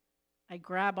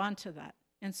grab onto that.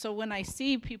 And so when I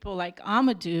see people like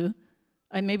Amadou,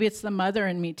 and maybe it's the mother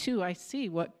in me too, I see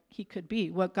what he could be,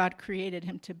 what God created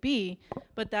him to be,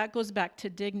 but that goes back to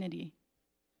dignity.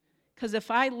 Because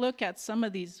if I look at some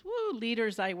of these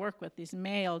leaders I work with, these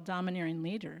male domineering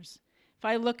leaders, if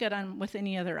I look at them with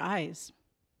any other eyes,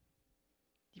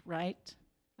 right,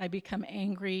 I become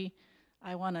angry,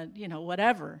 I want to,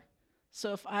 whatever.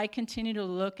 So if I continue to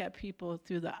look at people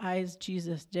through the eyes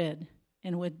Jesus did,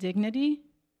 and with dignity,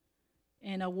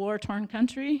 in a war-torn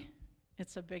country,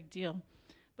 it's a big deal.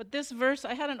 But this verse,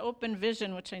 I had an open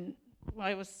vision, which I don't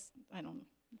know,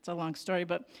 it's a long story,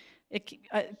 but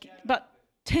about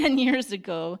 10 years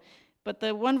ago. But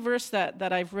the one verse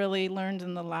that I've really learned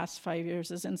in the last 5 years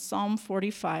is in Psalm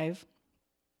 45,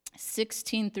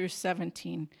 16 through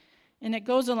 17. And it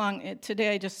goes along,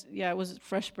 today it was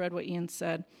fresh bread what Ian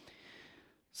said.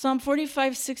 Psalm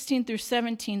 45, 16 through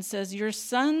 17 says, your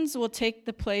sons will take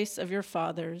the place of your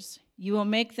fathers. You will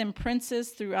make them princes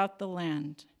throughout the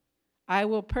land. I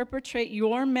will perpetuate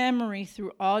your memory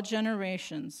through all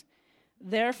generations.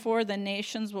 Therefore, the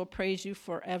nations will praise you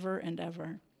forever and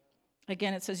ever.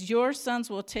 Again, it says, your sons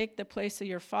will take the place of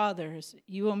your fathers.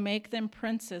 You will make them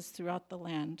princes throughout the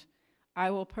land.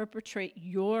 I will perpetuate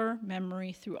your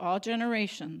memory through all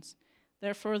generations.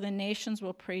 Therefore, the nations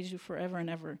will praise you forever and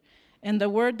ever. And the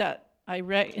word that I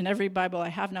read in every Bible I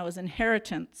have now is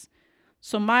inheritance.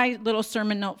 So my little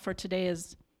sermon note for today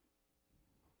is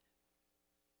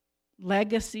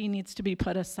legacy needs to be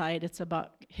put aside. It's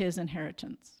about his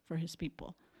inheritance for his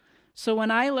people. So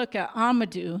when I look at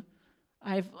Amadou,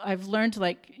 I've learned,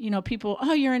 like, people,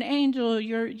 oh, you're an angel,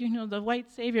 you're the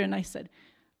white savior. And I said,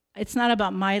 it's not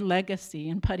about my legacy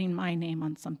and putting my name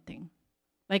on something.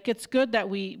 Like, it's good that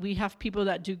we have people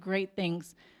that do great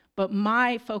things, but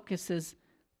my focus is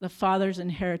the Father's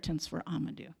inheritance for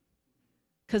Amadou.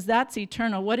 Because that's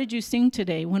eternal. What did you sing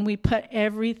today? When we put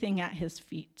everything at his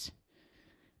feet.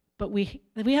 But we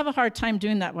have a hard time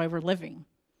doing that while we're living.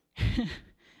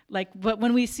 But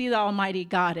when we see the Almighty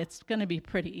God, it's going to be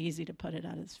pretty easy to put it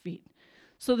at his feet.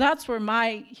 So that's where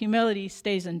my humility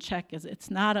stays in check, is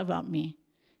it's not about me.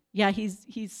 Yeah,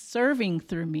 he's serving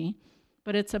through me,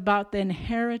 but it's about the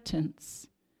inheritance.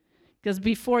 Because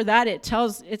before that, it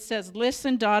says,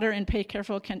 listen, daughter, and pay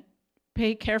careful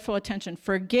attention.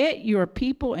 Forget your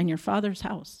people and your father's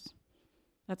house.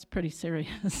 That's pretty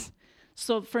serious.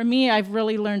 So for me, I've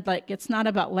really learned, like, it's not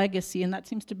about legacy, and that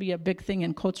seems to be a big thing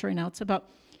in culture right now. It's about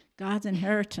God's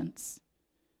inheritance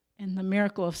and the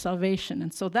miracle of salvation.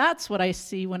 And so that's what I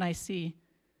see when I see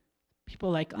people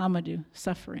like Amadou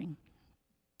suffering.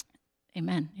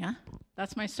 Amen, yeah?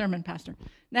 That's my sermon, Pastor.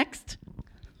 Next.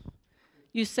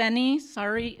 Yuseni,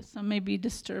 sorry, some may be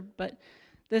disturbed, but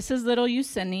this is little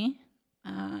Yuseni.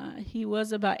 He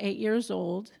was about 8 years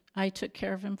old. I took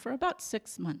care of him for about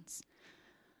 6 months.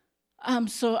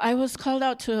 So I was called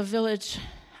out to a village.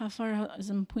 How far is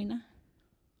Mpuina?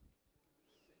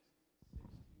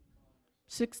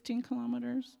 16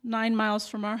 kilometers, 9 miles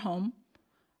from our home.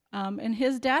 And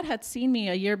his dad had seen me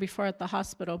a year before at the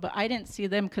hospital, but I didn't see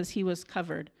them because he was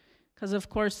covered. Because, of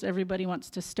course, everybody wants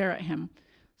to stare at him.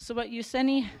 So what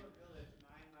Yuseni...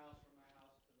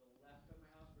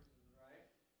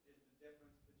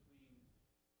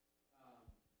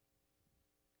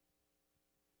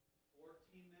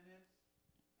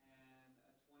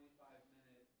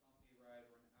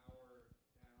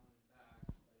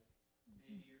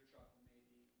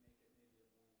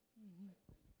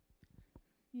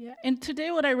 Yeah, and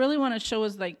today what I really want to show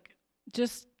is, like,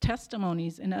 just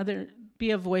testimonies and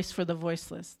be a voice for the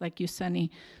voiceless, like Yuseni.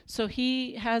 So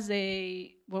he has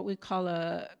what we call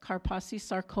a Kaposi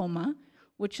sarcoma,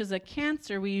 which is a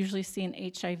cancer we usually see in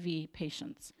HIV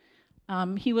patients.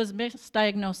 He was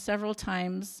misdiagnosed several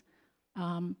times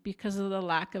because of the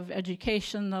lack of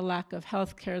education, the lack of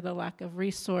healthcare, the lack of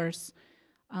resource,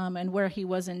 and where he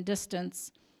was in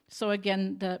distance. So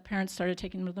again, the parents started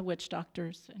taking him to the witch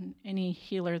doctors and any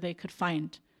healer they could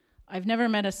find. I've never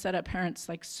met a set of parents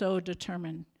like so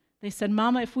determined They said,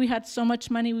 Mama, if we had so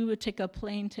much money, we would take a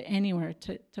plane to anywhere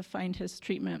to find his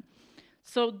treatment.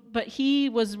 So, but he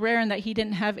was rare in that he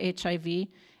didn't have HIV,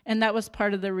 and that was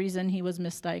part of the reason he was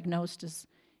misdiagnosed is,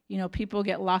 people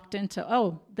get locked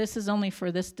into, this is only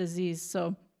for this disease.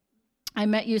 So I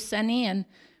met Yuseni, and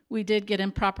we did get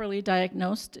him properly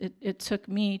diagnosed. It took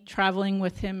me traveling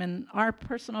with him in our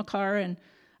personal car and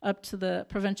up to the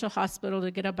provincial hospital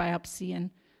to get a biopsy, and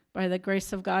by the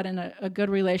grace of God and a good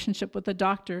relationship with the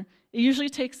doctor, it usually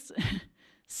takes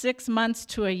 6 months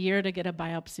to a year to get a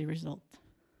biopsy result.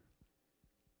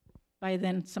 By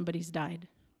then, somebody's died.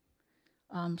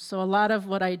 So a lot of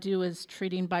what I do is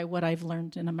treating by what I've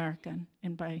learned in America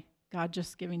and by God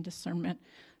just giving discernment.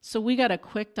 So we got a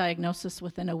quick diagnosis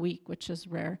within a week, which is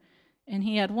rare. And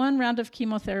he had 1 round of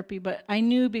chemotherapy, but I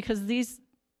knew because these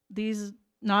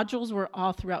nodules were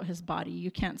all throughout his body.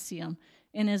 You can't see them.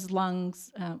 In his lungs,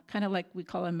 kind of like we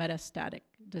call a metastatic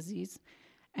disease.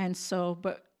 And so,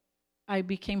 but I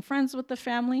became friends with the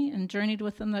family and journeyed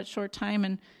with them that short time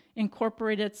and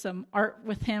incorporated some art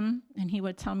with him. And he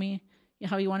would tell me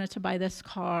how he wanted to buy this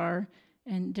car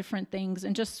and different things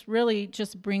and just really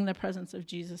just bring the presence of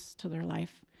Jesus to their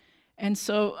life. And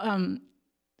so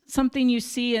something you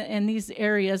see in these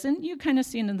areas, and you kind of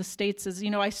see it in the States, is,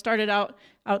 I started out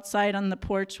outside on the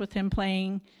porch with him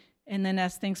playing. And then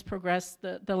as things progressed,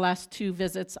 the last 2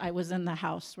 visits, I was in the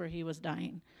house where he was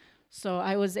dying. So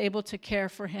I was able to care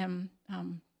for him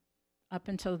up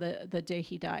until the day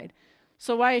he died.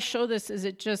 So why I show this is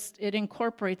it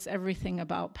incorporates everything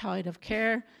about palliative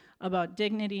care, about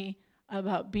dignity,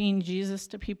 about being Jesus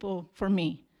to people for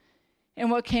me. And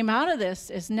what came out of this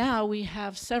is now we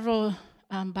have several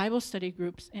Bible study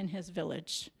groups in his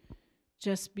village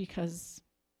just because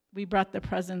we brought the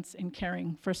presence in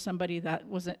caring for somebody that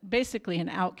was basically an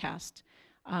outcast.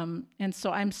 And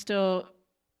so I'm still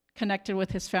connected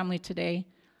with his family today.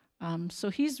 So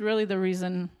he's really the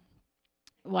reason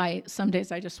why some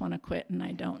days I just want to quit and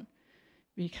I don't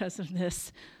because of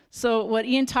this. So what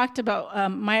Ian talked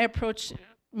about, my approach,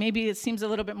 maybe it seems a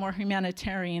little bit more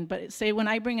humanitarian, but say when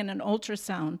I bring in an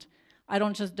ultrasound, I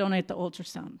don't just donate the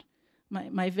ultrasound.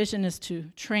 My vision is to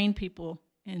train people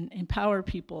and empower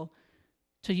people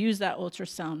to use that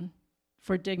ultrasound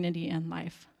for dignity and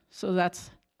life. So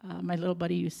that's my little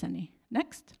buddy Yuseni.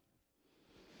 Next.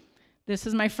 This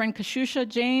is my friend Kashusha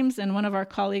James and one of our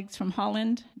colleagues from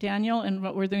Holland, Daniel, and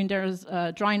what we're doing there is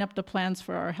drawing up the plans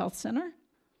for our health center.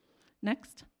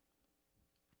 Next.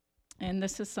 And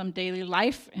this is some daily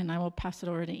life, and I will pass it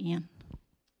over to Ian.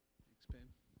 Thanks,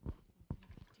 babe.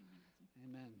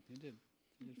 Amen. You did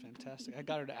fantastic. I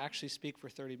got her to actually speak for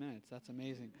 30 minutes. That's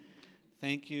amazing.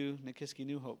 Thank you, Nikiski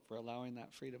New Hope, for allowing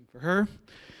that freedom for her.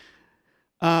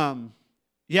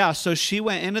 So she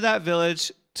went into that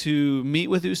village to meet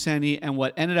with Useni, and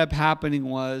what ended up happening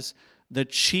was the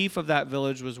chief of that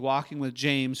village was walking with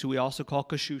James, who we also call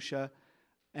Kashusha,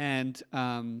 and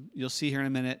you'll see here in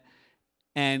a minute,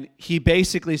 and he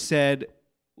basically said,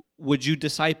 would you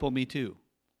disciple me too?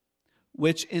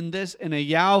 Which in a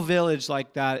Yao village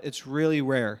like that, it's really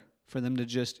rare for them to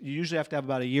you usually have to have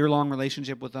about a year-long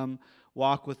relationship with them,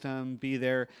 walk with them, be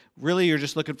there. Really, you're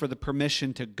just looking for the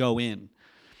permission to go in.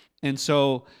 And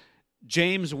so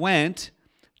James went,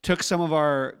 took some of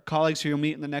our colleagues who you'll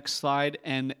meet in the next slide,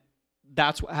 and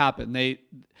that's what happened. It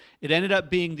ended up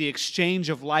being the exchange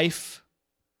of life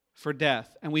for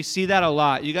death. And we see that a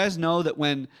lot. You guys know that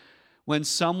when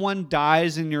someone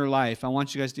dies in your life, I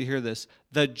want you guys to hear this,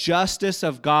 the justice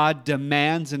of God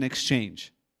demands an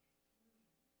exchange.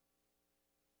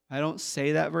 I don't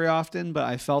say that very often, but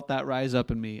I felt that rise up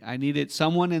in me.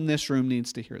 Someone in this room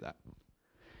needs to hear that.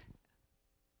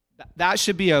 That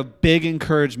should be a big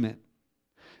encouragement.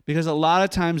 Because a lot of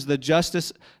times the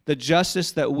justice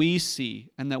that we see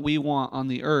and that we want on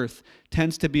the earth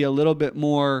tends to be a little bit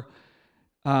more,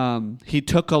 he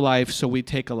took a life, so we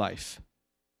take a life.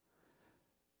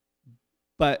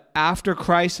 But after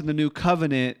Christ and the new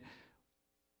covenant,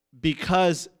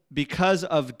 because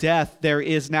of death, there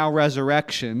is now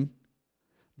resurrection.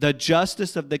 The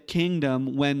justice of the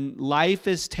kingdom, when life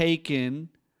is taken,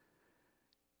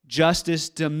 justice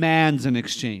demands an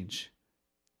exchange.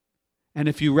 And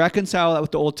if you reconcile that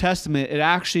with the Old Testament, it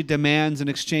actually demands an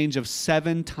exchange of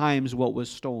 7 times what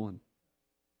was stolen.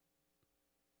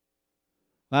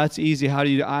 Well, that's easy. How do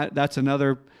you? That's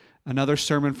another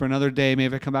sermon for another day.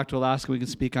 Maybe if I come back to Alaska, we can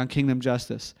speak on kingdom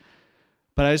justice.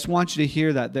 But I just want you to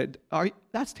hear that.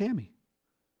 That's Tammy.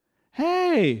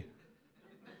 Hey.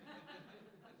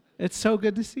 It's so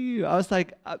good to see you. I was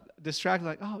like distracted,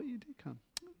 like, oh, you did come.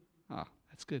 Oh,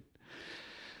 that's good.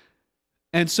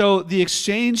 And so the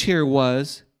exchange here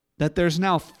was that there's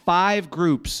now 5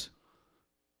 groups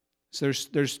So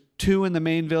there's 2 in the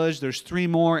main village. There's 3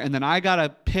 more, and then I got a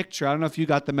picture. I don't know if you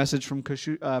got the message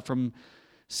from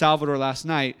Salvador last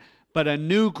night, but a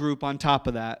new group on top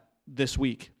of that this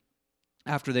week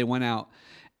after they went out.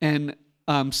 And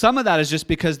some of that is just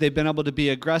because they've been able to be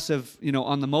aggressive,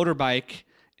 on the motorbike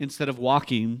instead of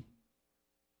walking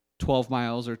 12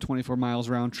 miles or 24 miles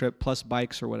round trip plus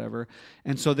bikes or whatever.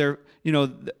 And so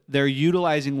they're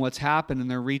utilizing what's happened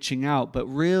and they're reaching out. But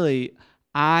really,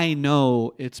 I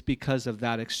know it's because of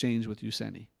that exchange with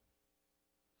Yuseni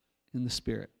in the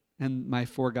spirit. And my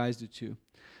 4 guys do too.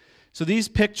 So these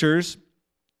pictures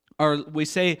are, we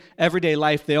say everyday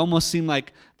life, they almost seem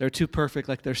like they're too perfect,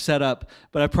 like they're set up.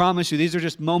 But I promise you, these are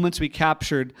just moments we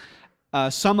captured,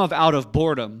 some out of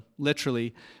boredom,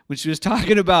 literally. When she was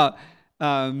talking about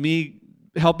me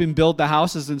helping build the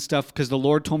houses and stuff, because the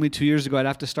Lord told me 2 years ago I'd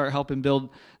have to start helping build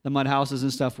the mud houses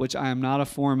and stuff, which I am not a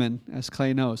foreman, as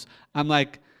Clay knows. I'm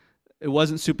like, it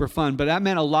wasn't super fun, but that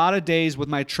meant a lot of days with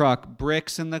my truck,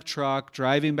 bricks in the truck,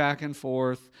 driving back and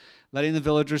forth, letting the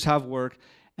villagers have work,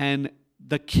 and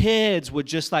the kids would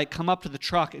just like come up to the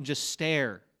truck and just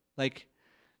stare. Like,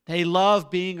 they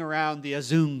love being around the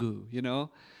Azungu,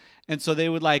 And so they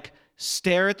would like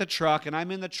stare at the truck, and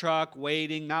I'm in the truck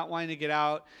waiting, not wanting to get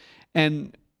out.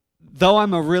 And though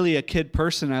I'm really a kid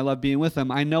person, I love being with them,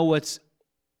 I know what's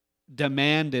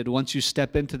demanded once you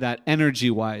step into that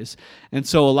energy-wise. And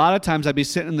so a lot of times I'd be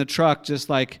sitting in the truck just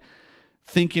like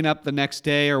thinking up the next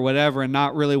day or whatever and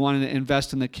not really wanting to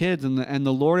invest in the kids. And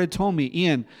the Lord had told me,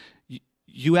 Ian,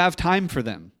 you have time for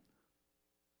them.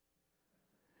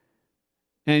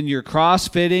 And you're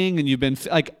crossfitting, and you've been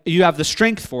like, you have the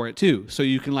strength for it too. So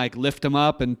you can like lift them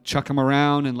up and chuck them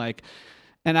around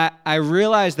and I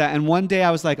realized that. And one day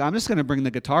I was like, I'm just going to bring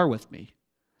the guitar with me.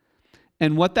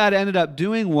 And what that ended up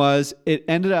doing was,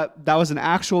 that was an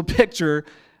actual picture.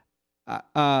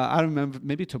 I don't remember,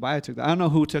 maybe Tobiah took that. I don't know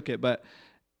who took it, but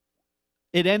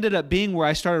it ended up being where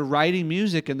I started writing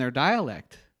music in their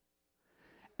dialect.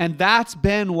 And that's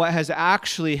been what has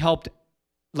actually helped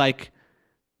like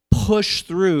push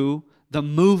through the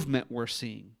movement we're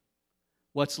seeing.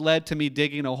 What's led to me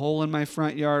digging a hole in my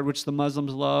front yard, which the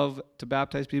Muslims love to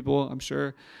baptize people, I'm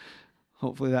sure.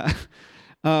 Hopefully that.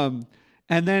 And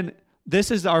then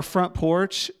this is our front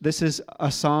porch. This is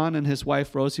Asan and his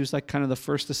wife, Rose. He was like kind of the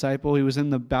first disciple. He was in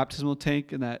the baptismal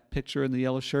tank in that picture in the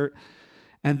yellow shirt.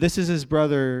 And this is his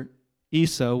brother,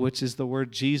 Isa, which is the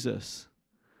word Jesus.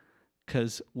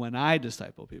 Because when I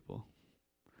disciple people,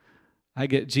 I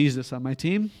get Jesus on my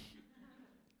team.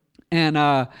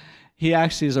 And he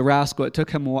actually is a rascal. It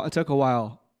took a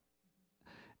while.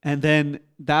 And then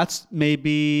that's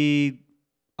maybe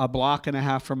a block and a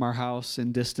half from our house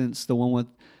in distance, the one with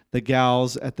the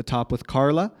gals at the top with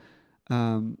Carla.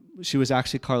 She was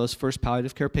actually Carla's first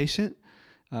palliative care patient.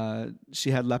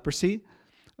 She had leprosy,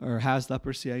 or has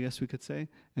leprosy, I guess we could say.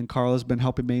 And Carla's been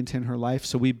helping maintain her life.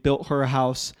 So we built her a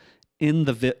house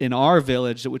in our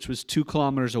village, which was 2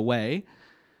 kilometers away,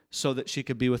 so that she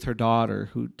could be with her daughter,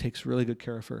 who takes really good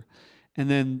care of her. And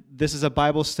then this is a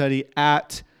Bible study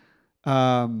at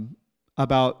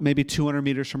about maybe 200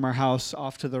 meters from our house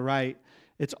off to the right.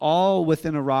 It's all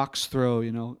within a rock's throw,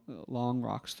 a long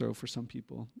rock's throw for some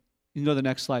people. You can go to the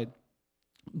next slide.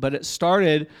 But it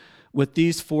started with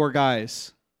these 4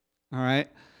 guys, all right?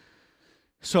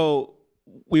 So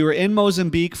we were in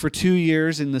Mozambique for 2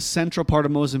 years in the central part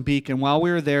of Mozambique, and while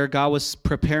we were there, God was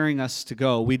preparing us to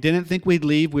go. We didn't think we'd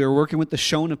leave. We were working with the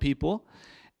Shona people,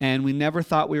 and we never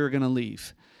thought we were going to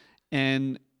leave.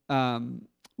 And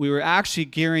we were actually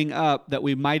gearing up that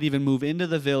we might even move into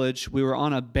the village. We were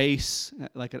on a base,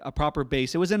 like a proper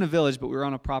base. It was in a village, but we were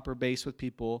on a proper base with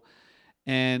people.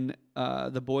 And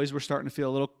the boys were starting to feel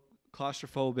a little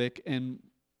claustrophobic, and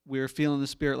we were feeling the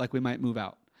spirit like we might move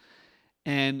out.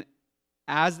 And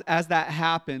as that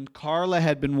happened, Carla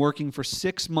had been working for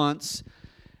 6 months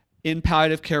in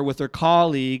palliative care with her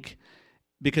colleague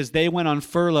because they went on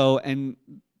furlough, and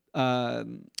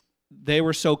they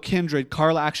were so kindred.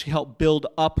 Carla actually helped build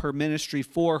up her ministry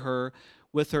for her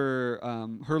with her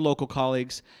local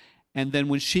colleagues. And then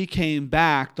when she came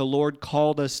back, the Lord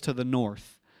called us to the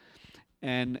north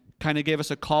and kind of gave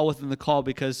us a call within the call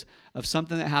because of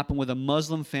something that happened with a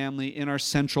Muslim family in our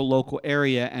central local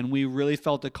area, and we really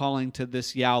felt a calling to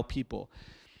this Yao people.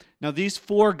 Now, these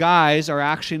 4 guys are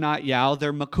actually not Yao,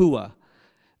 they're Makua.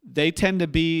 They tend to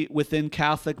be within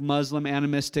Catholic, Muslim,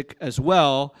 animistic as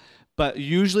well, but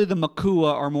usually the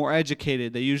Makua are more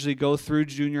educated. They usually go through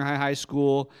junior high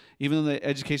school. Even though the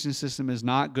education system is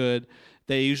not good,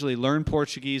 they usually learn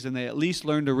Portuguese, and they at least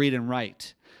learn to read and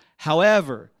write.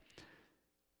 However,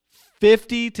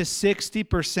 50 to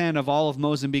 60% of all of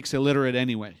Mozambique's illiterate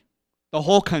anyway. the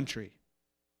whole country.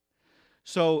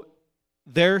 So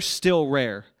they're still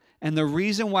rare. And the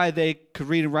reason why they could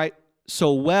read and write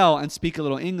so well and speak a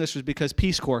little English was because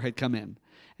Peace Corps had come in.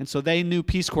 And so they knew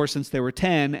Peace Corps since they were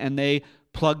 10, and they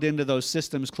plugged into those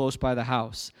systems close by the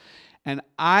house. And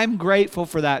I'm grateful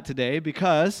for that today,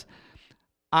 because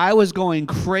I was going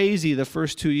crazy the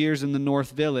first 2 years in the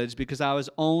North Village, because I was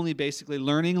only basically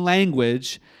learning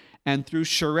language and through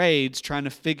charades trying to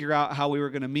figure out how we were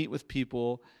going to meet with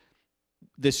people,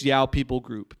 this Yao people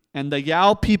group. And the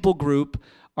Yao people group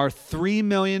are 3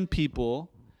 million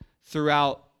people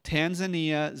throughout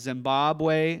Tanzania,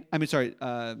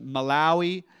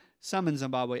 Malawi, some in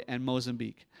Zimbabwe, and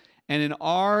Mozambique. And in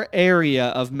our area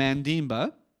of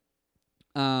Mandimba,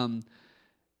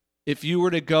 if you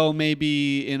were to go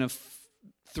maybe in a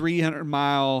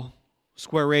 300-mile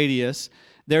square radius,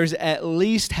 there's at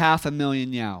least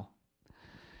 500,000 Yao.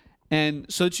 And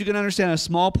so that you can understand a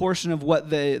small portion of what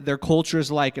their culture is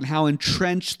like and how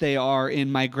entrenched they are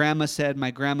in my grandma said,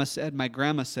 my grandma said, my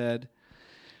grandma said.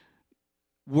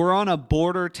 We're on a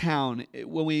border town.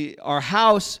 Our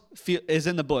house is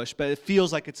in the bush, but it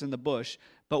feels like it's in the bush.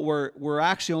 But we're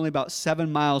actually only about 7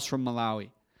 miles from Malawi.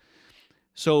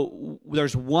 So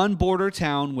there's one border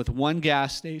town with one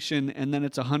gas station, and then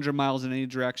it's 100 miles in any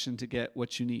direction to get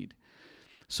what you need.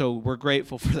 So we're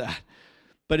grateful for that.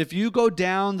 But if you go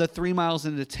down the 3 miles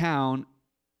into town,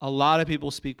 a lot of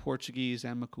people speak Portuguese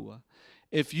and Makua.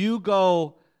 If you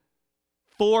go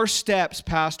 4 steps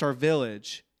past our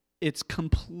village, it's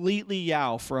completely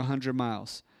Yao for 100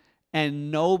 miles.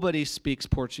 And nobody speaks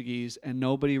Portuguese and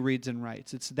nobody reads and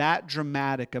writes. It's that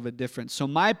dramatic of a difference. So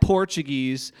my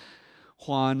Portuguese,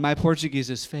 Juan, my Portuguese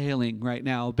is failing right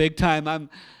now. Big time.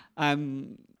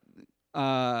 I'm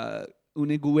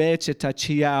Unigueche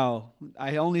Tachiao.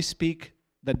 I only speak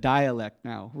the dialect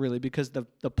now, really, because the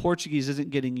Portuguese isn't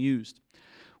getting used.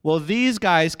 Well, these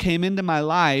guys came into my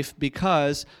life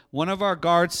because one of our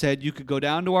guards said you could go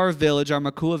down to our village, our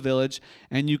Makua village,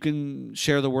 and you can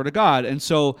share the word of God. And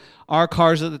so our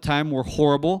cars at the time were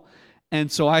horrible.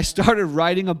 And so I started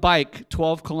riding a bike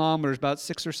 12 kilometers, about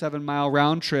 6 or 7 mile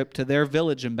round trip to their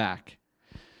village and back.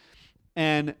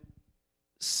 And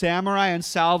Samurai and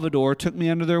Salvador took me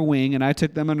under their wing, and I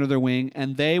took them under their wing,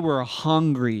 and they were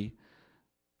hungry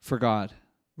for God,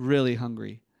 really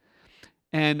hungry.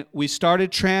 And we started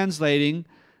translating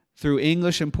through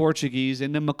English and Portuguese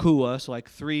into Makua, so like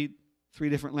three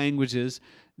different languages,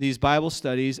 these Bible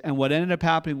studies. And what ended up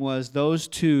happening was those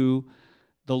two,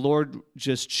 the Lord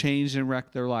just changed and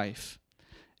wrecked their life.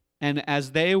 And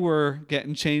as they were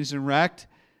getting changed and wrecked,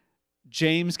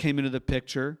 James came into the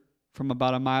picture from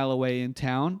about a mile away in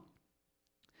town.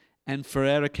 And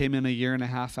Ferreira came in 1.5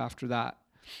 years after that.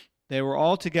 They were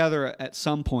all together at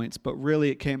some points, but really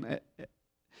it came...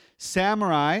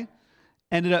 Samurai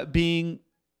ended up being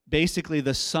basically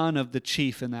the son of the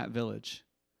chief in that village.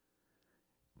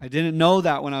 I didn't know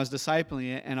that when I was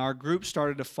discipling it, and our group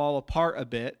started to fall apart a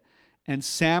bit. And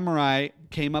Samurai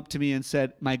came up to me and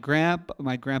said, my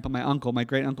uncle, my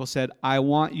great uncle said, I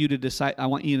want you to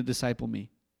disciple me.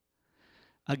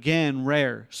 Again,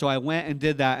 rare. So I went and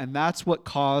did that, and that's what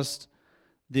caused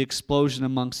the explosion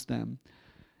amongst them.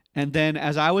 And then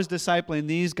as I was discipling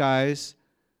these guys,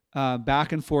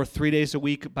 back and forth 3 days a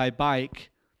week by bike,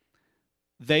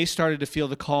 they started to feel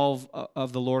the call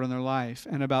of the Lord in their life.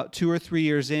 And about 2 or 3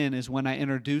 years in is when I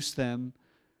introduced them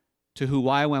to who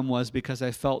YWAM was, because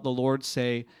I felt the Lord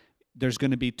say, there's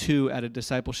going to be 2 at a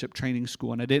discipleship training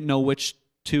school. And I didn't know which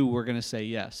 2 were going to say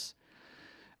yes.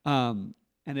 And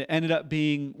it ended up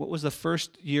being, what was the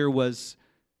first year was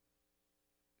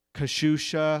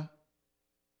Kashusha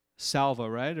Salva,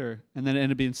 right? And then it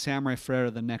ended up being Samurai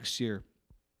Ferreira the next year.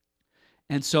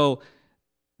 And so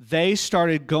they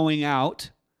started going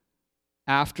out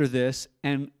after this,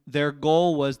 and their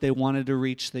goal was they wanted to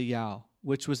reach the Yao,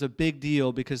 which was a big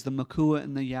deal because the Makua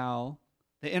and the Yao,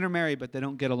 they intermarry, but they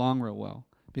don't get along real well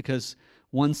because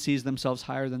one sees themselves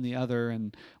higher than the other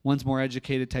and one's more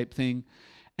educated type thing.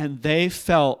 And they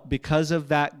felt, because of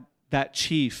that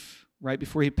chief, right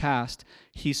before he passed,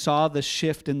 he saw the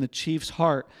shift in the chief's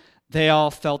heart. They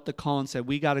all felt the call and said,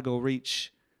 we got to go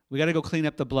clean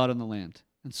up the blood on the land.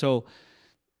 And so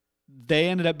they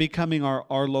ended up becoming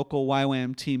our local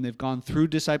YWAM team. They've gone through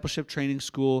discipleship training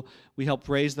school. We helped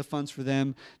raise the funds for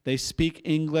them. They speak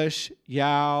English,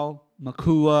 Yao,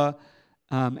 Makua,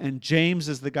 and James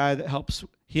is the guy that helps.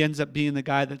 He ends up being the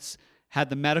guy that's had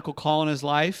the medical call in his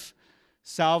life.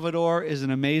 Salvador is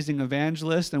an amazing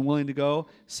evangelist and willing to go.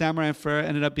 Samurai and Ferreira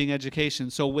ended up being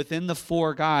education. So within the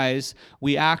 4 guys,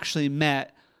 we actually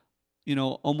met,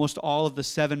 almost all of the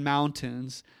 7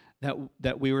 mountains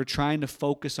that we were trying to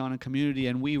focus on a community,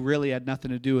 and we really had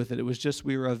nothing to do with it. It was just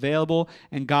we were available,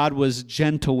 and God was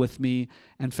gentle with me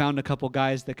and found a couple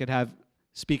guys that could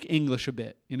speak English a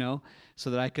bit, so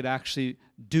that I could actually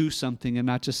do something and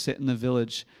not just sit in the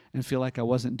village and feel like I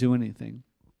wasn't doing anything.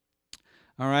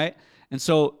 All right? And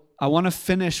so I want to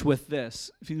finish with this.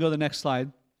 If you can go to the next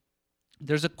slide.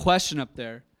 There's a question up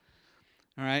there.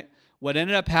 All right? What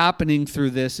ended up happening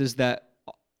through this is that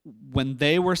when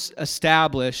they were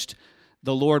established,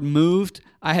 the Lord moved.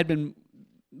 I had been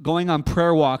going on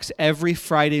prayer walks every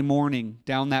Friday morning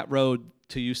down that road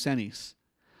to Yosemite,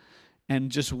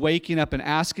 and just waking up and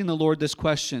asking the Lord this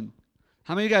question.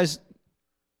 How many of you guys,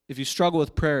 if you struggle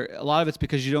with prayer, a lot of it's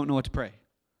because you don't know what to pray,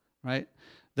 right?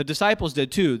 The disciples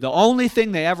did too. The only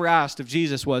thing they ever asked of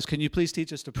Jesus was, can you please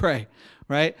teach us to pray,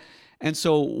 right? And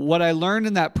so what I learned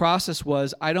in that process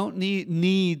was I don't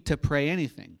need to pray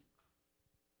anything.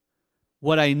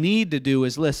 What I need to do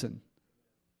is listen.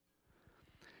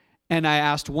 And I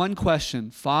asked one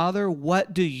question, Father,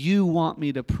 what do you want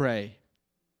me to pray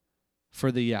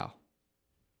for the Yao?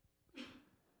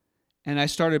 And I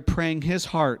started praying his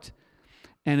heart.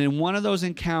 And in one of those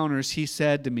encounters, he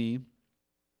said to me,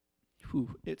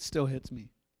 it still hits me.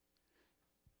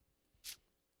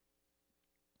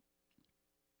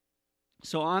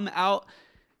 So I'm out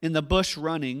in the bush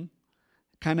running,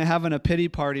 kind of having a pity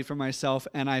party for myself,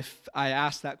 and I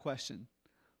asked that question.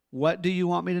 What do you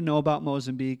want me to know about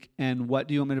Mozambique, and what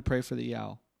do you want me to pray for the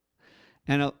Yao?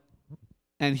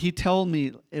 And he told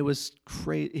me, it was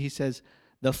crazy. He says,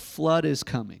 the flood is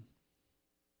coming.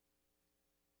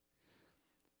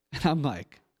 And I'm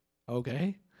like,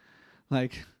 okay.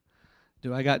 Like,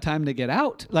 do I got time to get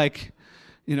out? Like,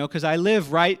 because I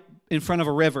live right in front of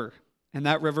a river, and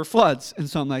that river floods. And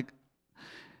so I'm like,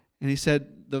 and he said,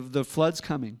 the flood's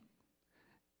coming.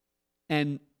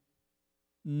 And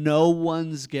no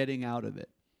one's getting out of it.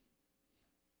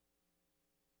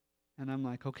 And I'm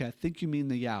like, okay, I think you mean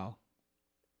the Yao.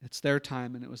 It's their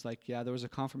time. And it was like, yeah, there was a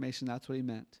confirmation. That's what he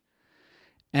meant.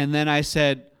 And then I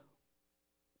said,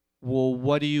 well,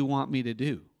 what do you want me to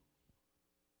do?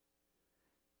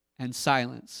 And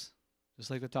silence.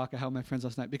 Just like the talk I had with my friends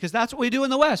last night. Because that's what we do in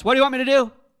the West. What do you want me to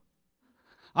do?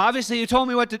 Obviously, you told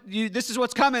me this is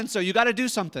what's coming, so you got to do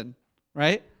something,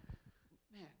 right?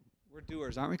 Man, we're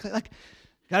doers, aren't we? Like,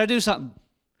 got to do something.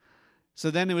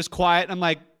 So then it was quiet, and I'm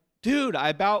like, dude, I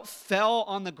about fell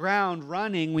on the ground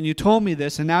running when you told me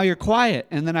this, and now you're quiet.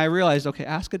 And then I realized, okay,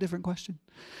 ask a different question.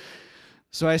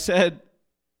 So I said,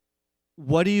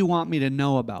 what do you want me to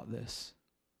know about this?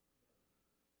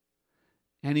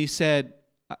 And he said,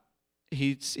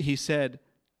 he said,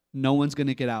 no one's going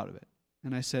to get out of it.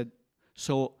 And I said,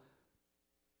 so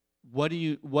what do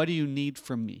you need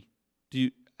from me?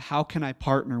 How can I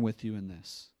partner with you in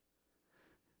this?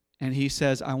 And he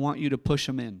says, I want you to push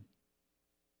them in.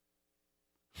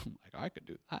 I'm like, I could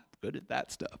do that. I'm good at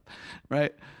that stuff,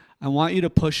 right? I want you to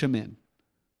push them in.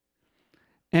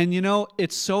 And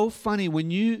it's so funny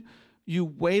when you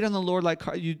wait on the Lord like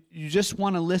you just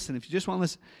want to listen. If you just want to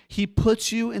listen, he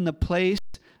puts you in the place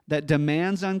that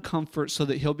demands uncomfort so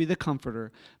that he'll be the comforter,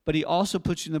 but he also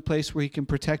puts you in the place where he can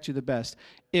protect you the best.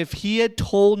 If he had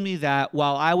told me that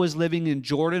while I was living in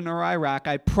Jordan or Iraq,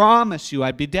 I promise you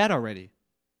I'd be dead already.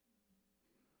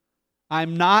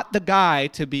 I'm not the guy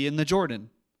to be in the Jordan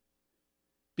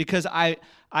because I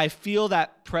feel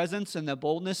that presence and the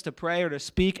boldness to pray or to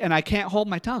speak, and I can't hold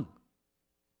my tongue.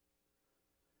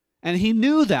 And he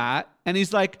knew that, and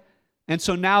he's like, and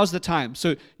so now's the time.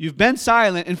 So you've been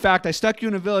silent. In fact, I stuck you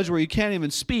in a village where you can't even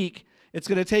speak. It's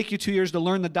going to take you 2 years to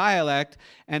learn the dialect.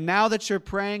 And now that you're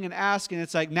praying and asking,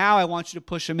 it's like, now I want you to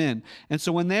push them in. And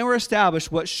so when they were established,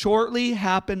 what shortly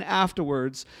happened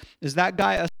afterwards is that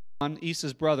guy,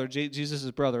 Isa's brother,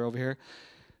 Jesus' brother over here,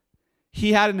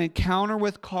 he had an encounter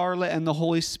with Carla and the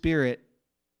Holy Spirit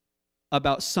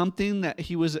about something that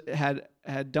he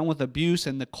had done with abuse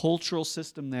and the cultural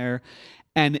system there.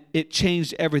 And it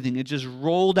changed everything. It just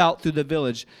rolled out through the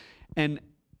village. And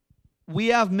we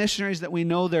have missionaries that we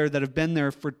know there that have been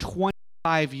there for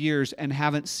 25 years and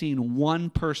haven't seen one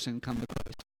person come to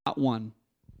Christ. Not one.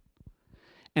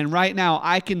 And right now,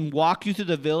 I can walk you through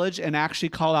the village and actually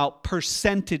call out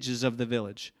percentages of the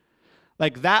village.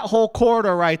 Like that whole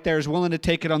corridor right there is willing to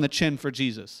take it on the chin for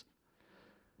Jesus.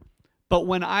 But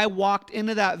when I walked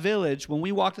into that village, when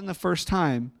we walked in the first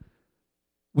time,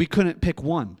 we couldn't pick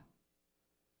one.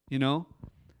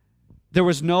 There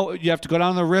was you have to go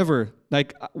down the river.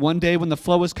 Like one day when the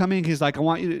flow was coming, he's like, I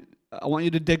want you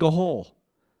to dig a hole.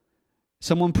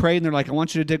 Someone prayed and they're like, I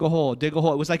want you to dig a hole, dig a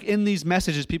hole. It was like in these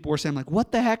messages, people were saying like,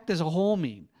 what the heck does a hole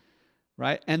mean?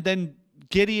 Right? And then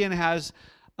Gideon has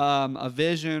a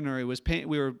vision, or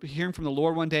we were hearing from the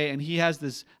Lord one day, and he has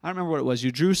this, I don't remember what it was,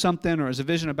 you drew something, or it was a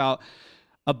vision about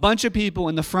a bunch of people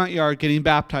in the front yard getting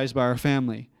baptized by our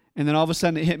family. And then all of a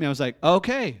sudden it hit me. I was like,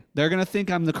 okay, they're going to think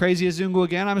I'm the crazy Azungu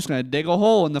again. I'm just going to dig a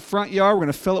hole in the front yard. We're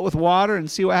going to fill it with water and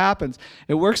see what happens.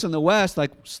 It works in the West,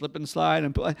 like slip and slide.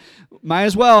 And might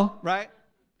as well, right?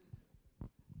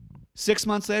 6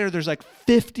 months later, there's like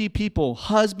 50 people,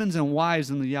 husbands and wives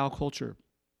in the Yao culture,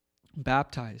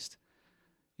 baptized,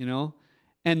 you know?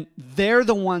 And they're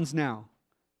the ones now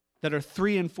that are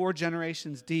 3 and 4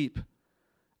 generations deep.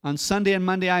 On Sunday and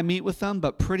Monday, I meet with them,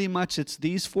 but pretty much it's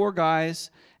these 4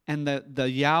 guys and the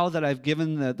Yao that I've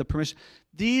given the permission.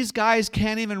 These guys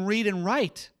can't even read and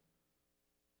write.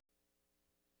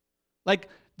 Like,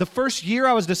 the first year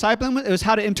I was discipling them, it was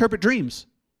how to interpret dreams.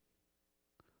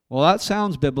 Well, that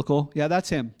sounds biblical. Yeah, that's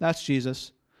him. That's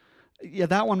Jesus. Yeah,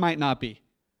 that one might not be,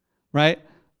 right?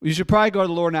 You should probably go to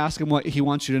the Lord and ask him what he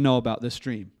wants you to know about this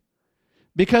dream.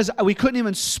 Because we couldn't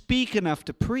even speak enough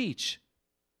to preach,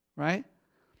 right?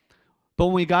 But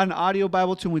when we got an audio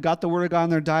Bible to them, we got the Word of God in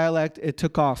their dialect, it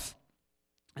took off.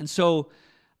 And so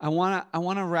I want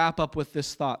to wrap up with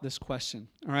this thought, this question,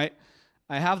 all right?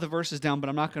 I have the verses down, but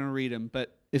I'm not going to read them.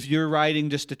 But if you're writing,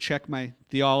 just to check my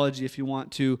theology if you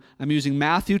want to, I'm using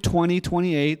Matthew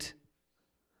 20:28,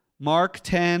 Mark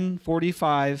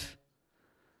 10:45,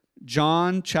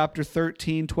 John chapter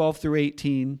 13, 12 through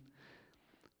 18,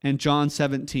 and John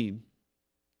 17.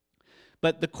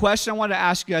 But the question I want to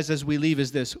ask you guys as we leave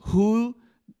is this: Who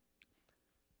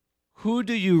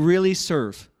do you really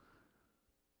serve?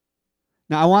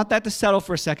 Now, I want that to settle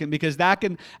for a second, because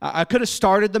I could have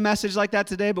started the message like that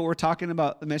today, but we're talking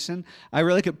about the mission. I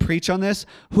really could preach on this.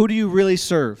 Who do you really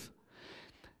serve?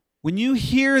 When you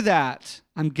hear that,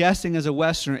 I'm guessing as a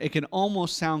Westerner, it can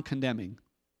almost sound condemning.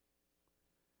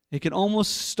 It can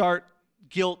almost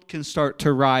guilt can start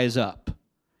to rise up.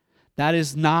 That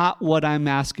is not what I'm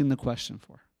asking the question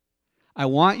for. I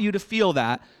want you to feel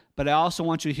that, but I also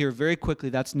want you to hear very quickly,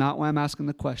 that's not why I'm asking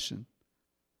the question.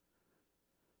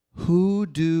 Who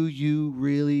do you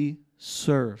really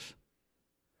serve?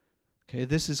 Okay,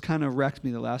 this has kind of wrecked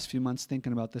me the last few months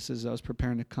thinking about this as I was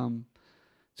preparing to come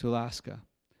to Alaska.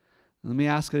 Let me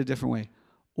ask it a different way.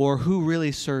 Or who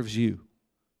really serves you?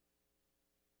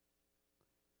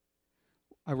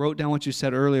 I wrote down what you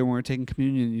said earlier when we were taking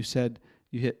communion. You said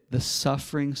you hit the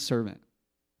suffering servant.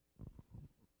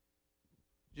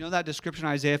 You know that description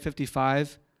in Isaiah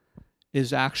 55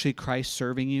 is actually Christ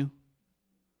serving you?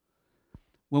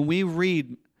 When we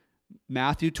read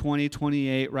Matthew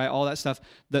 20:28, right, all that stuff,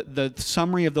 the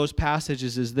summary of those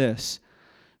passages is this.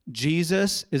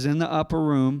 Jesus is in the upper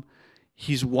room.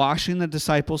 He's washing the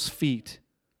disciples' feet.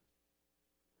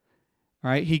 All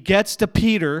right, he gets to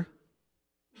Peter.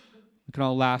 We can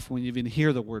all laugh when you even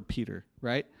hear the word Peter,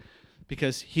 right?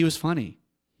 Because he was funny.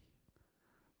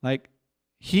 Like,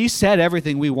 he said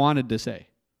everything we wanted to say.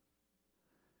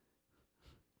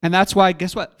 And that's why,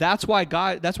 guess what? That's why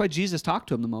Jesus talked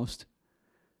to him the most.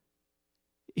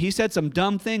 He said some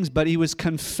dumb things, but he was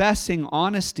confessing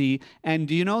honesty. And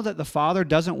do you know that the Father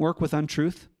doesn't work with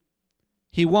untruth?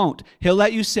 He won't. He'll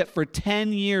let you sit for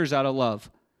 10 years out of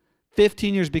love.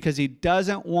 15 years, because he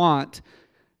doesn't want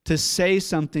to say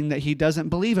something that he doesn't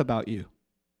believe about you.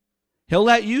 He'll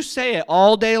let you say it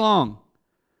all day long.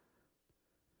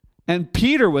 And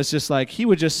Peter was just like, he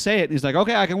would just say it. And he's like,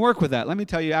 okay, I can work with that. Let me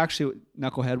tell you actually,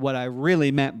 knucklehead, what I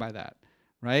really meant by that,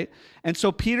 right? And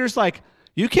so Peter's like,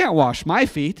 you can't wash my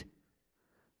feet,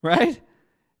 right?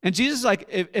 And Jesus is like,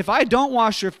 if I don't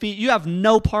wash your feet, you have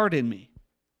no part in me,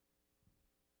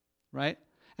 right?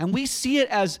 And we see it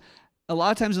as, a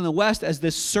lot of times in the West, as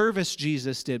this service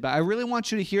Jesus did. But I really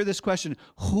want you to hear this question.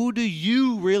 Who do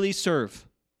you really serve?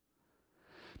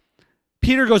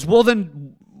 Peter goes, well,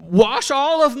 then wash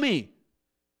all of me.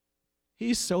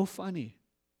 He's so funny.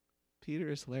 Peter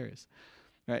is hilarious.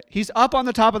 Right? He's up on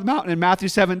the top of the mountain in Matthew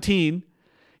 17.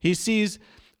 He sees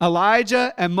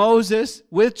Elijah and Moses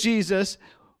with Jesus,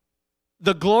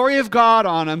 the glory of God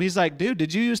on him. He's like, dude,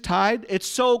 did you use Tide? It's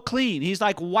so clean. He's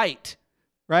like white,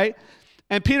 right?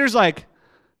 And Peter's like,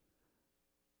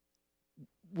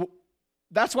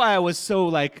 that's why I was so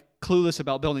like clueless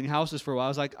about building houses for a while. I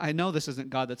was like, I know this isn't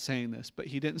God that's saying this, but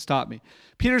he didn't stop me.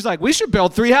 Peter's like, we should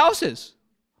build 3 houses,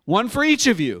 one for each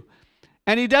of you.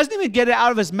 And he doesn't even get it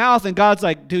out of his mouth, and God's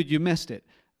like, dude, you missed it.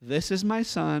 This is my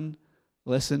son.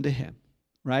 Listen to him,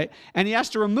 right? And he has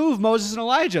to remove Moses and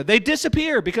Elijah. They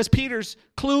disappear because Peter's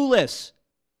clueless,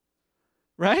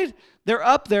 right? They're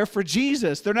up there for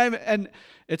Jesus. They're not even, and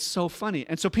it's so funny.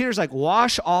 And so Peter's like,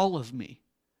 wash all of me.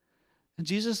 And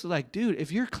Jesus is like, dude,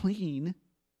 if you're clean,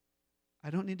 I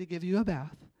don't need to give you a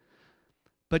bath.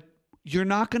 But you're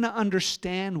not going to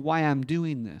understand why I'm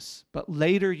doing this, but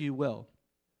later you will,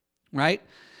 right?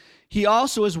 He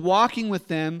also is walking with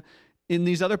them in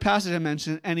these other passages I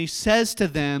mentioned, and he says to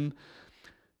them,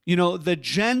 you know, the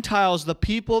Gentiles, the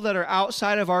people that are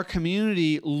outside of our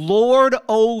community, lord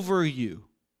over you,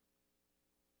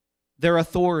 their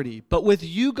authority. But with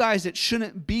you guys, it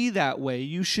shouldn't be that way.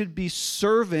 You should be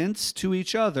servants to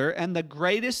each other, and the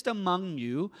greatest among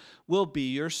you will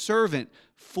be your servant.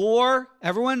 For,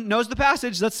 everyone knows the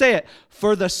passage, let's say it.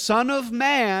 For the Son of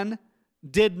Man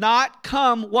did not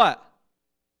come, what?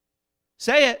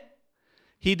 Say it.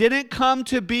 He didn't come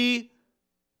to be,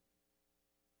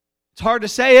 it's hard to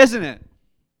say, isn't it?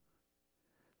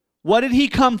 What did he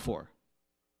come for?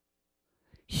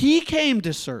 He came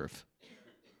to serve.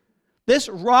 This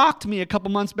rocked me a couple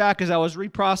months back as I was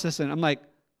reprocessing. I'm like,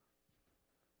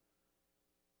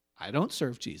 I don't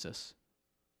serve Jesus.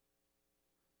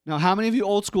 Now, how many of you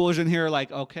old schoolers in here are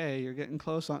like, okay, you're getting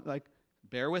close on, like,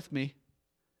 bear with me.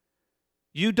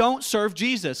 You don't serve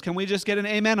Jesus. Can we just get an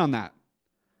amen on that?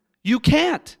 You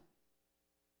can't.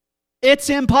 It's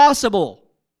impossible.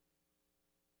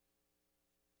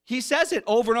 He says it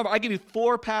over and over. I give you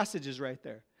 4 passages right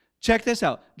there. Check this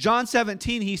out. John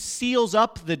 17, he seals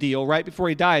up the deal right before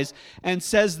he dies and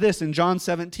says this in John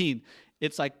 17.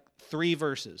 It's like 3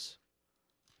 verses.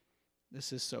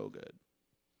 This is so good.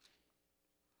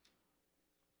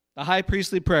 The high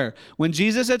priestly prayer. When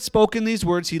Jesus had spoken these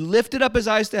words, he lifted up his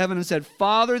eyes to heaven and said,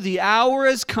 Father, the hour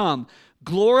has come.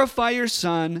 Glorify your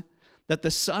Son, that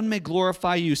the Son may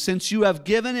glorify you, since you have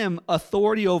given him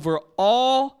authority over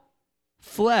all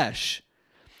flesh,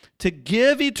 to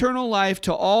give eternal life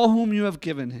to all whom you have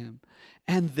given him.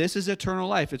 And this is eternal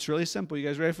life. It's really simple. You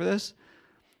guys ready for this?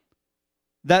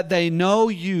 That they know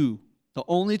you, the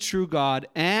only true God,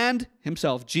 and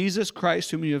himself, Jesus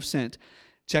Christ, whom you have sent.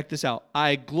 Check this out.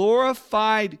 I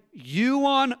glorified you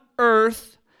on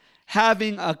earth,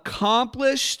 having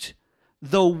accomplished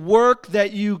the work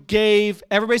that you gave,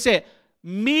 everybody say it,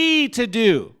 me to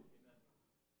do.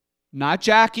 Not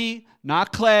Jackie,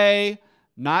 not Clay,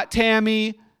 not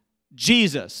Tammy,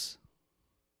 Jesus.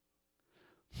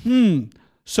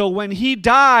 So when he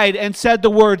died and said the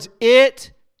words,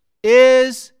 it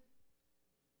is,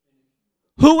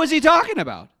 who was he talking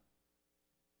about?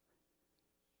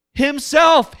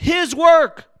 Himself, his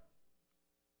work.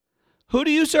 Who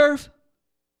do you serve?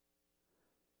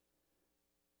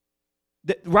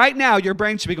 Right now, your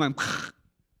brain should be going,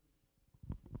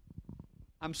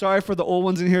 I'm sorry for the old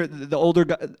ones in here, the older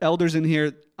elders in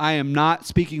here. I am not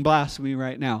speaking blasphemy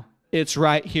right now. It's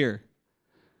right here.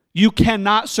 You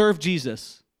cannot serve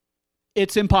Jesus.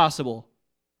 It's impossible.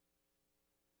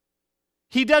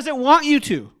 He doesn't want you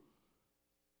to.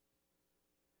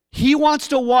 He wants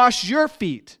to wash your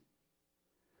feet.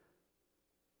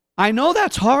 I know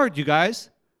that's hard, you guys.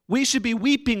 We should be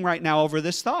weeping right now over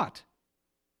this thought.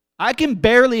 I can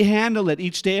barely handle it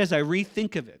each day as I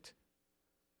rethink of it.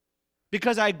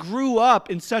 Because I grew up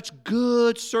in such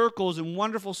good circles and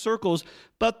wonderful circles,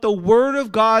 but the Word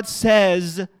of God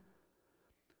says,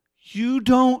 you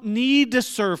don't need to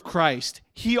serve Christ.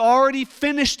 He already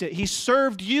finished it. He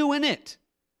served you in it.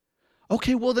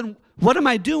 Okay, well then, what am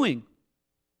I doing?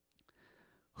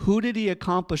 Who did he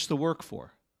accomplish the work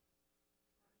for?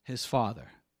 His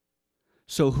Father.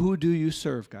 So who do you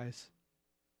serve, guys?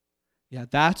 Yeah,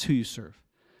 that's who you serve.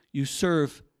 You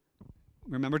serve,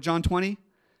 remember John 20?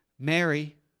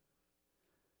 Mary.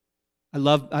 I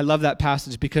love that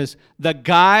passage because the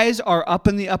guys are up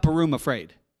in the upper room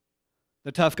afraid.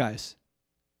 The tough guys.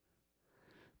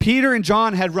 Peter and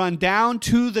John had run down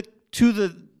to the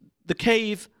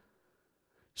cave,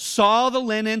 saw the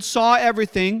linen, saw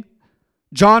everything.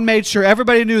 John made sure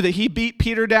everybody knew that he beat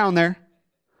Peter down there,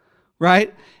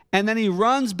 right? And then he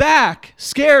runs back,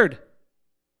 scared.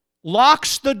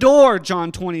 Locks the door,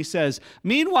 John 20 says.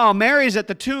 Meanwhile, Mary's at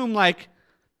the tomb like,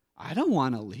 I don't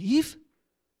want to leave.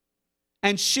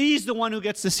 And she's the one who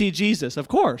gets to see Jesus, of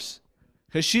course,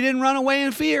 because she didn't run away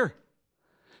in fear.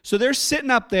 So they're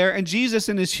sitting up there, and Jesus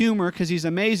in his humor, because he's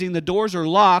amazing, the doors are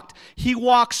locked. He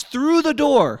walks through the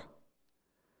door,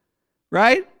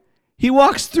 right? He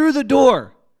walks through the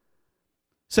door.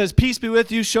 Says, peace be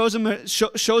with you, shows him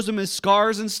his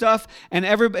scars and stuff, and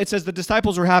it says the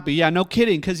disciples were happy. Yeah, no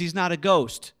kidding, because he's not a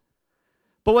ghost.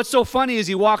 But what's so funny is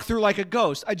he walked through like a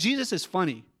ghost. Jesus is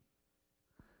funny.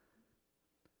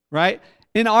 Right?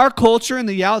 In our culture, in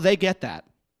the Yao, they get that.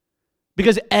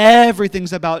 Because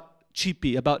everything's about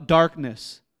cheapy, about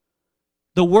darkness.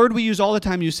 The word we use all the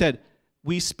time, you said,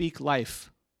 we speak life.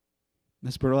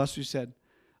 Ms. Bertolus, said,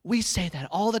 we say that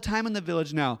all the time in the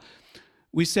village now.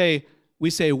 We say,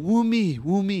 woo me,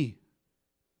 woo me.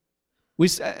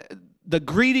 the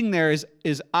greeting there is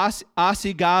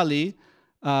asigali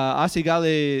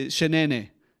shenene.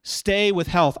 Stay with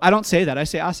health. I don't say that. I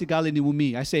say asigali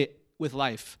niwumi. I say it with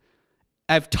life.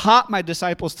 I've taught my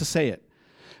disciples to say it.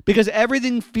 Because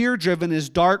everything fear-driven is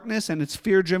darkness, and it's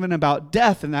fear-driven about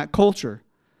death in that culture.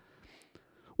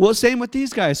 Well, same with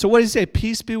these guys. So what does he say?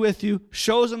 Peace be with you.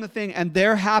 Shows them the thing, and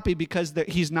they're happy because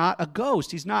he's not a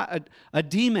ghost. He's not a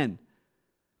demon,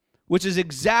 which is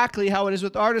exactly how it is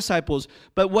with our disciples.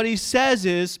 But what he says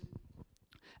is,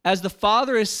 as the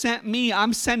Father has sent me,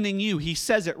 I'm sending you. He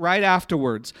says it right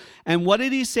afterwards. And what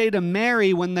did he say to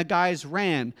Mary when the guys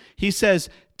ran? He says,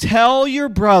 tell your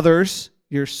brothers,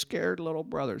 your scared little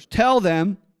brothers, tell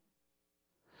them,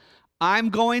 I'm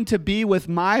going to be with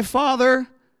my Father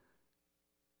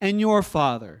and your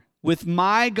Father, with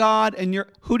my God and your...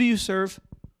 Who do you serve?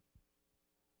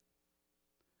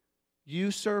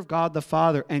 You serve God the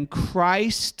Father, and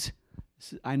Christ,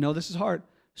 I know this is hard,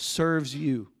 serves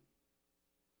you.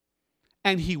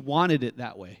 And he wanted it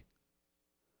that way.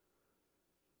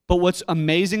 But what's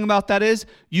amazing about that is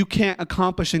you can't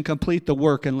accomplish and complete the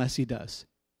work unless he does.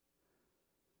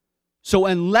 So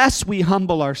unless we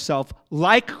humble ourselves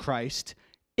like Christ,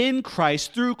 in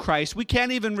Christ, through Christ, we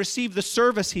can't even receive the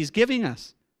service he's giving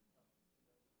us.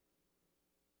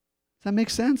 Does that make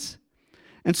sense?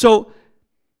 And so,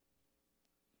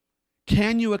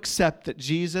 can you accept that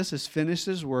Jesus has finished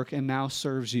his work and now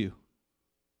serves you?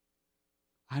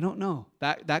 I don't know.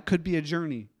 That could be a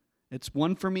journey. It's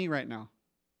one for me right now.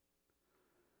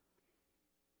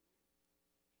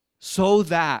 So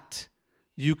that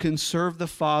you can serve the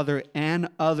Father and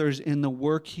others in the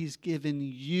work he's given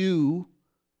you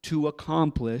to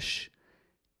accomplish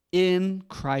in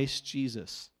Christ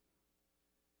Jesus.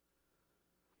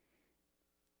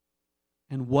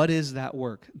 And what is that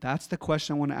work? That's the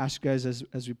question I want to ask you guys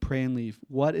as we pray and leave.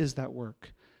 What is that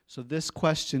work? So this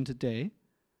question today,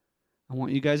 I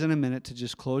want you guys in a minute to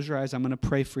just close your eyes. I'm going to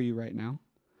pray for you right now.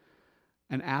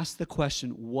 And ask the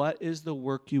question, what is the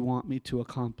work you want me to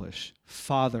accomplish?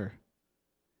 Father,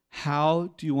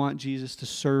 how do you want Jesus to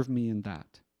serve me in that?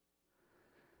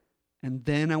 And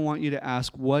then I want you to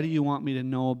ask, what do you want me to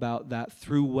know about that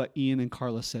through what Ian and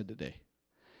Carla said today?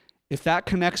 If that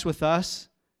connects with us,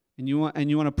 and you want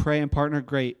to pray and partner,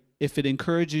 great. If it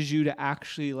encourages you to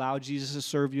actually allow Jesus to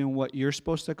serve you in what you're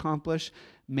supposed to accomplish,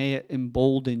 may it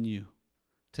embolden you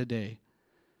today.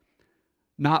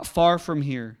 Not far from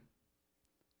here,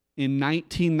 in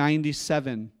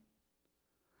 1997,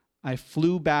 I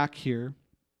flew back here,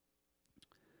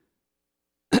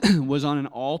 was on an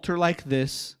altar like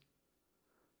this.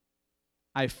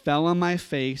 I fell on my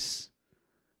face,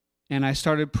 and I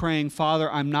started praying,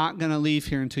 Father, I'm not going to leave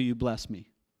here until you bless me.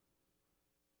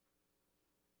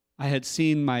 I had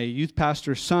seen my youth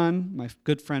pastor's son, my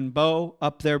good friend Bo,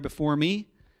 up there before me.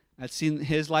 I'd seen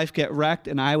his life get wrecked,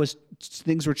 and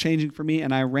things were changing for me,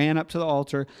 and I ran up to the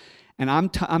altar, and I'm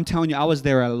telling you, I was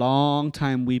there a long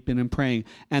time weeping and praying,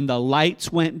 and the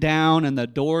lights went down, and the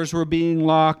doors were being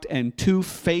locked, and two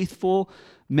faithful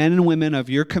men and women of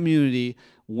your community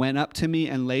went up to me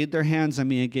and laid their hands on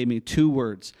me and gave me two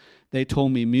words. They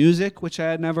told me music, which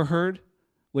I had never heard,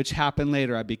 which happened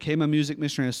later. I became a music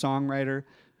missionary, a songwriter,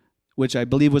 which I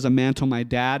believe was a mantle my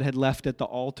dad had left at the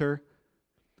altar.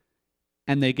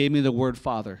 And they gave me the word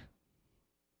Father,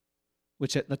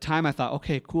 which at the time I thought,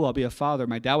 okay, cool, I'll be a father.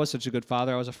 My dad was such a good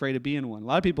father, I was afraid of being one. A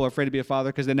lot of people are afraid to be a father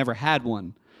because they never had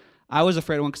one. I was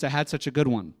afraid of one because I had such a good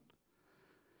one.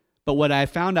 But what I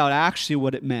found out actually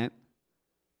what it meant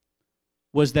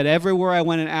was that everywhere I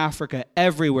went in Africa,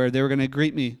 everywhere, they were going to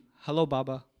greet me, hello,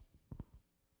 Baba.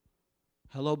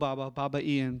 Hello, Baba. Baba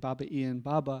Ian,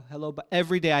 Baba. Hello,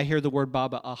 every day I hear the word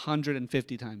Baba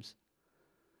 150 times.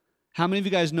 How many of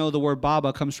you guys know the word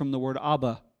Baba comes from the word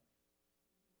Abba?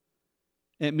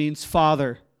 It means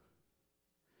father.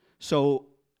 So,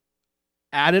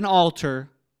 at an altar,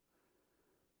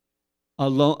 a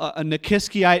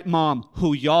Nikiskiite mom,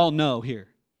 who y'all know here,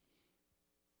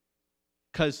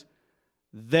 because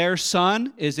their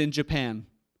son is in Japan,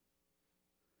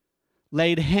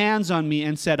 laid hands on me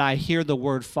and said, I hear the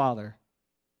word Father.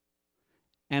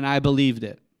 And I believed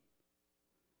it.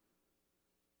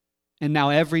 And now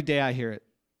every day I hear it.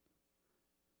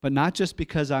 But not just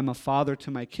because I'm a father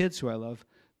to my kids who I love,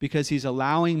 because he's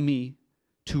allowing me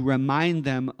to remind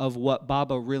them of what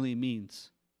Baba really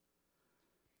means.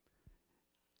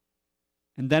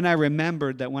 And then I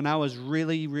remembered that when I was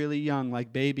really, really young,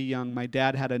 like baby young, my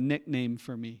dad had a nickname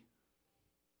for me.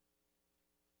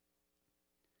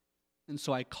 And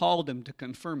so I called him to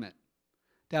confirm it.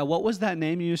 Dad, what was that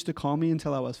name you used to call me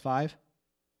until I was 5?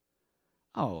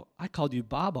 Oh, I called you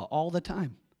Baba all the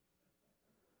time.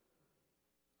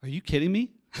 Are you kidding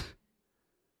me?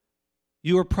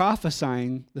 You were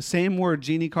prophesying the same word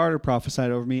Jeannie Carter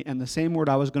prophesied over me and the same word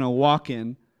I was going to walk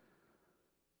in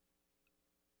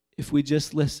if we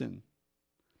just listen.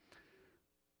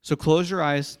 So close your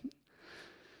eyes.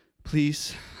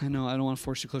 Please. I know I don't want to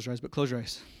force you to close your eyes, but close your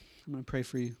eyes. I'm going to pray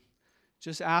for you.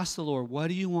 Just ask the Lord, what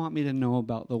do you want me to know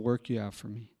about the work you have for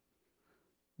me?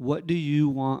 What do you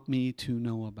want me to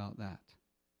know about that?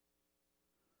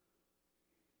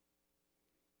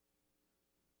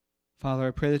 Father,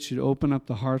 I pray that you'd open up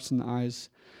the hearts and the eyes,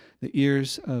 the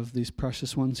ears of these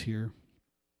precious ones here,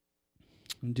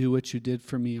 and do what you did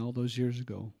for me all those years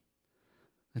ago,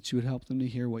 that you would help them to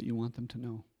hear what you want them to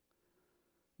know.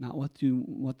 Not what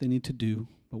they need to do,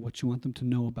 but what you want them to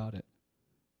know about it.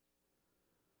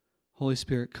 Holy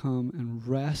Spirit, come and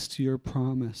rest your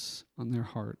promise on their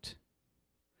heart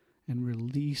and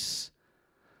release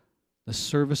the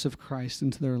service of Christ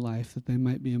into their life, that they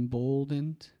might be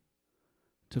emboldened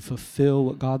to fulfill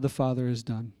what God the Father has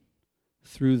done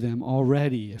through them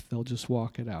already, if they'll just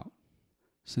walk it out,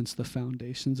 since the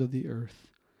foundations of the earth.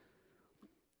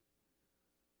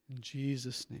 In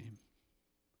Jesus' name.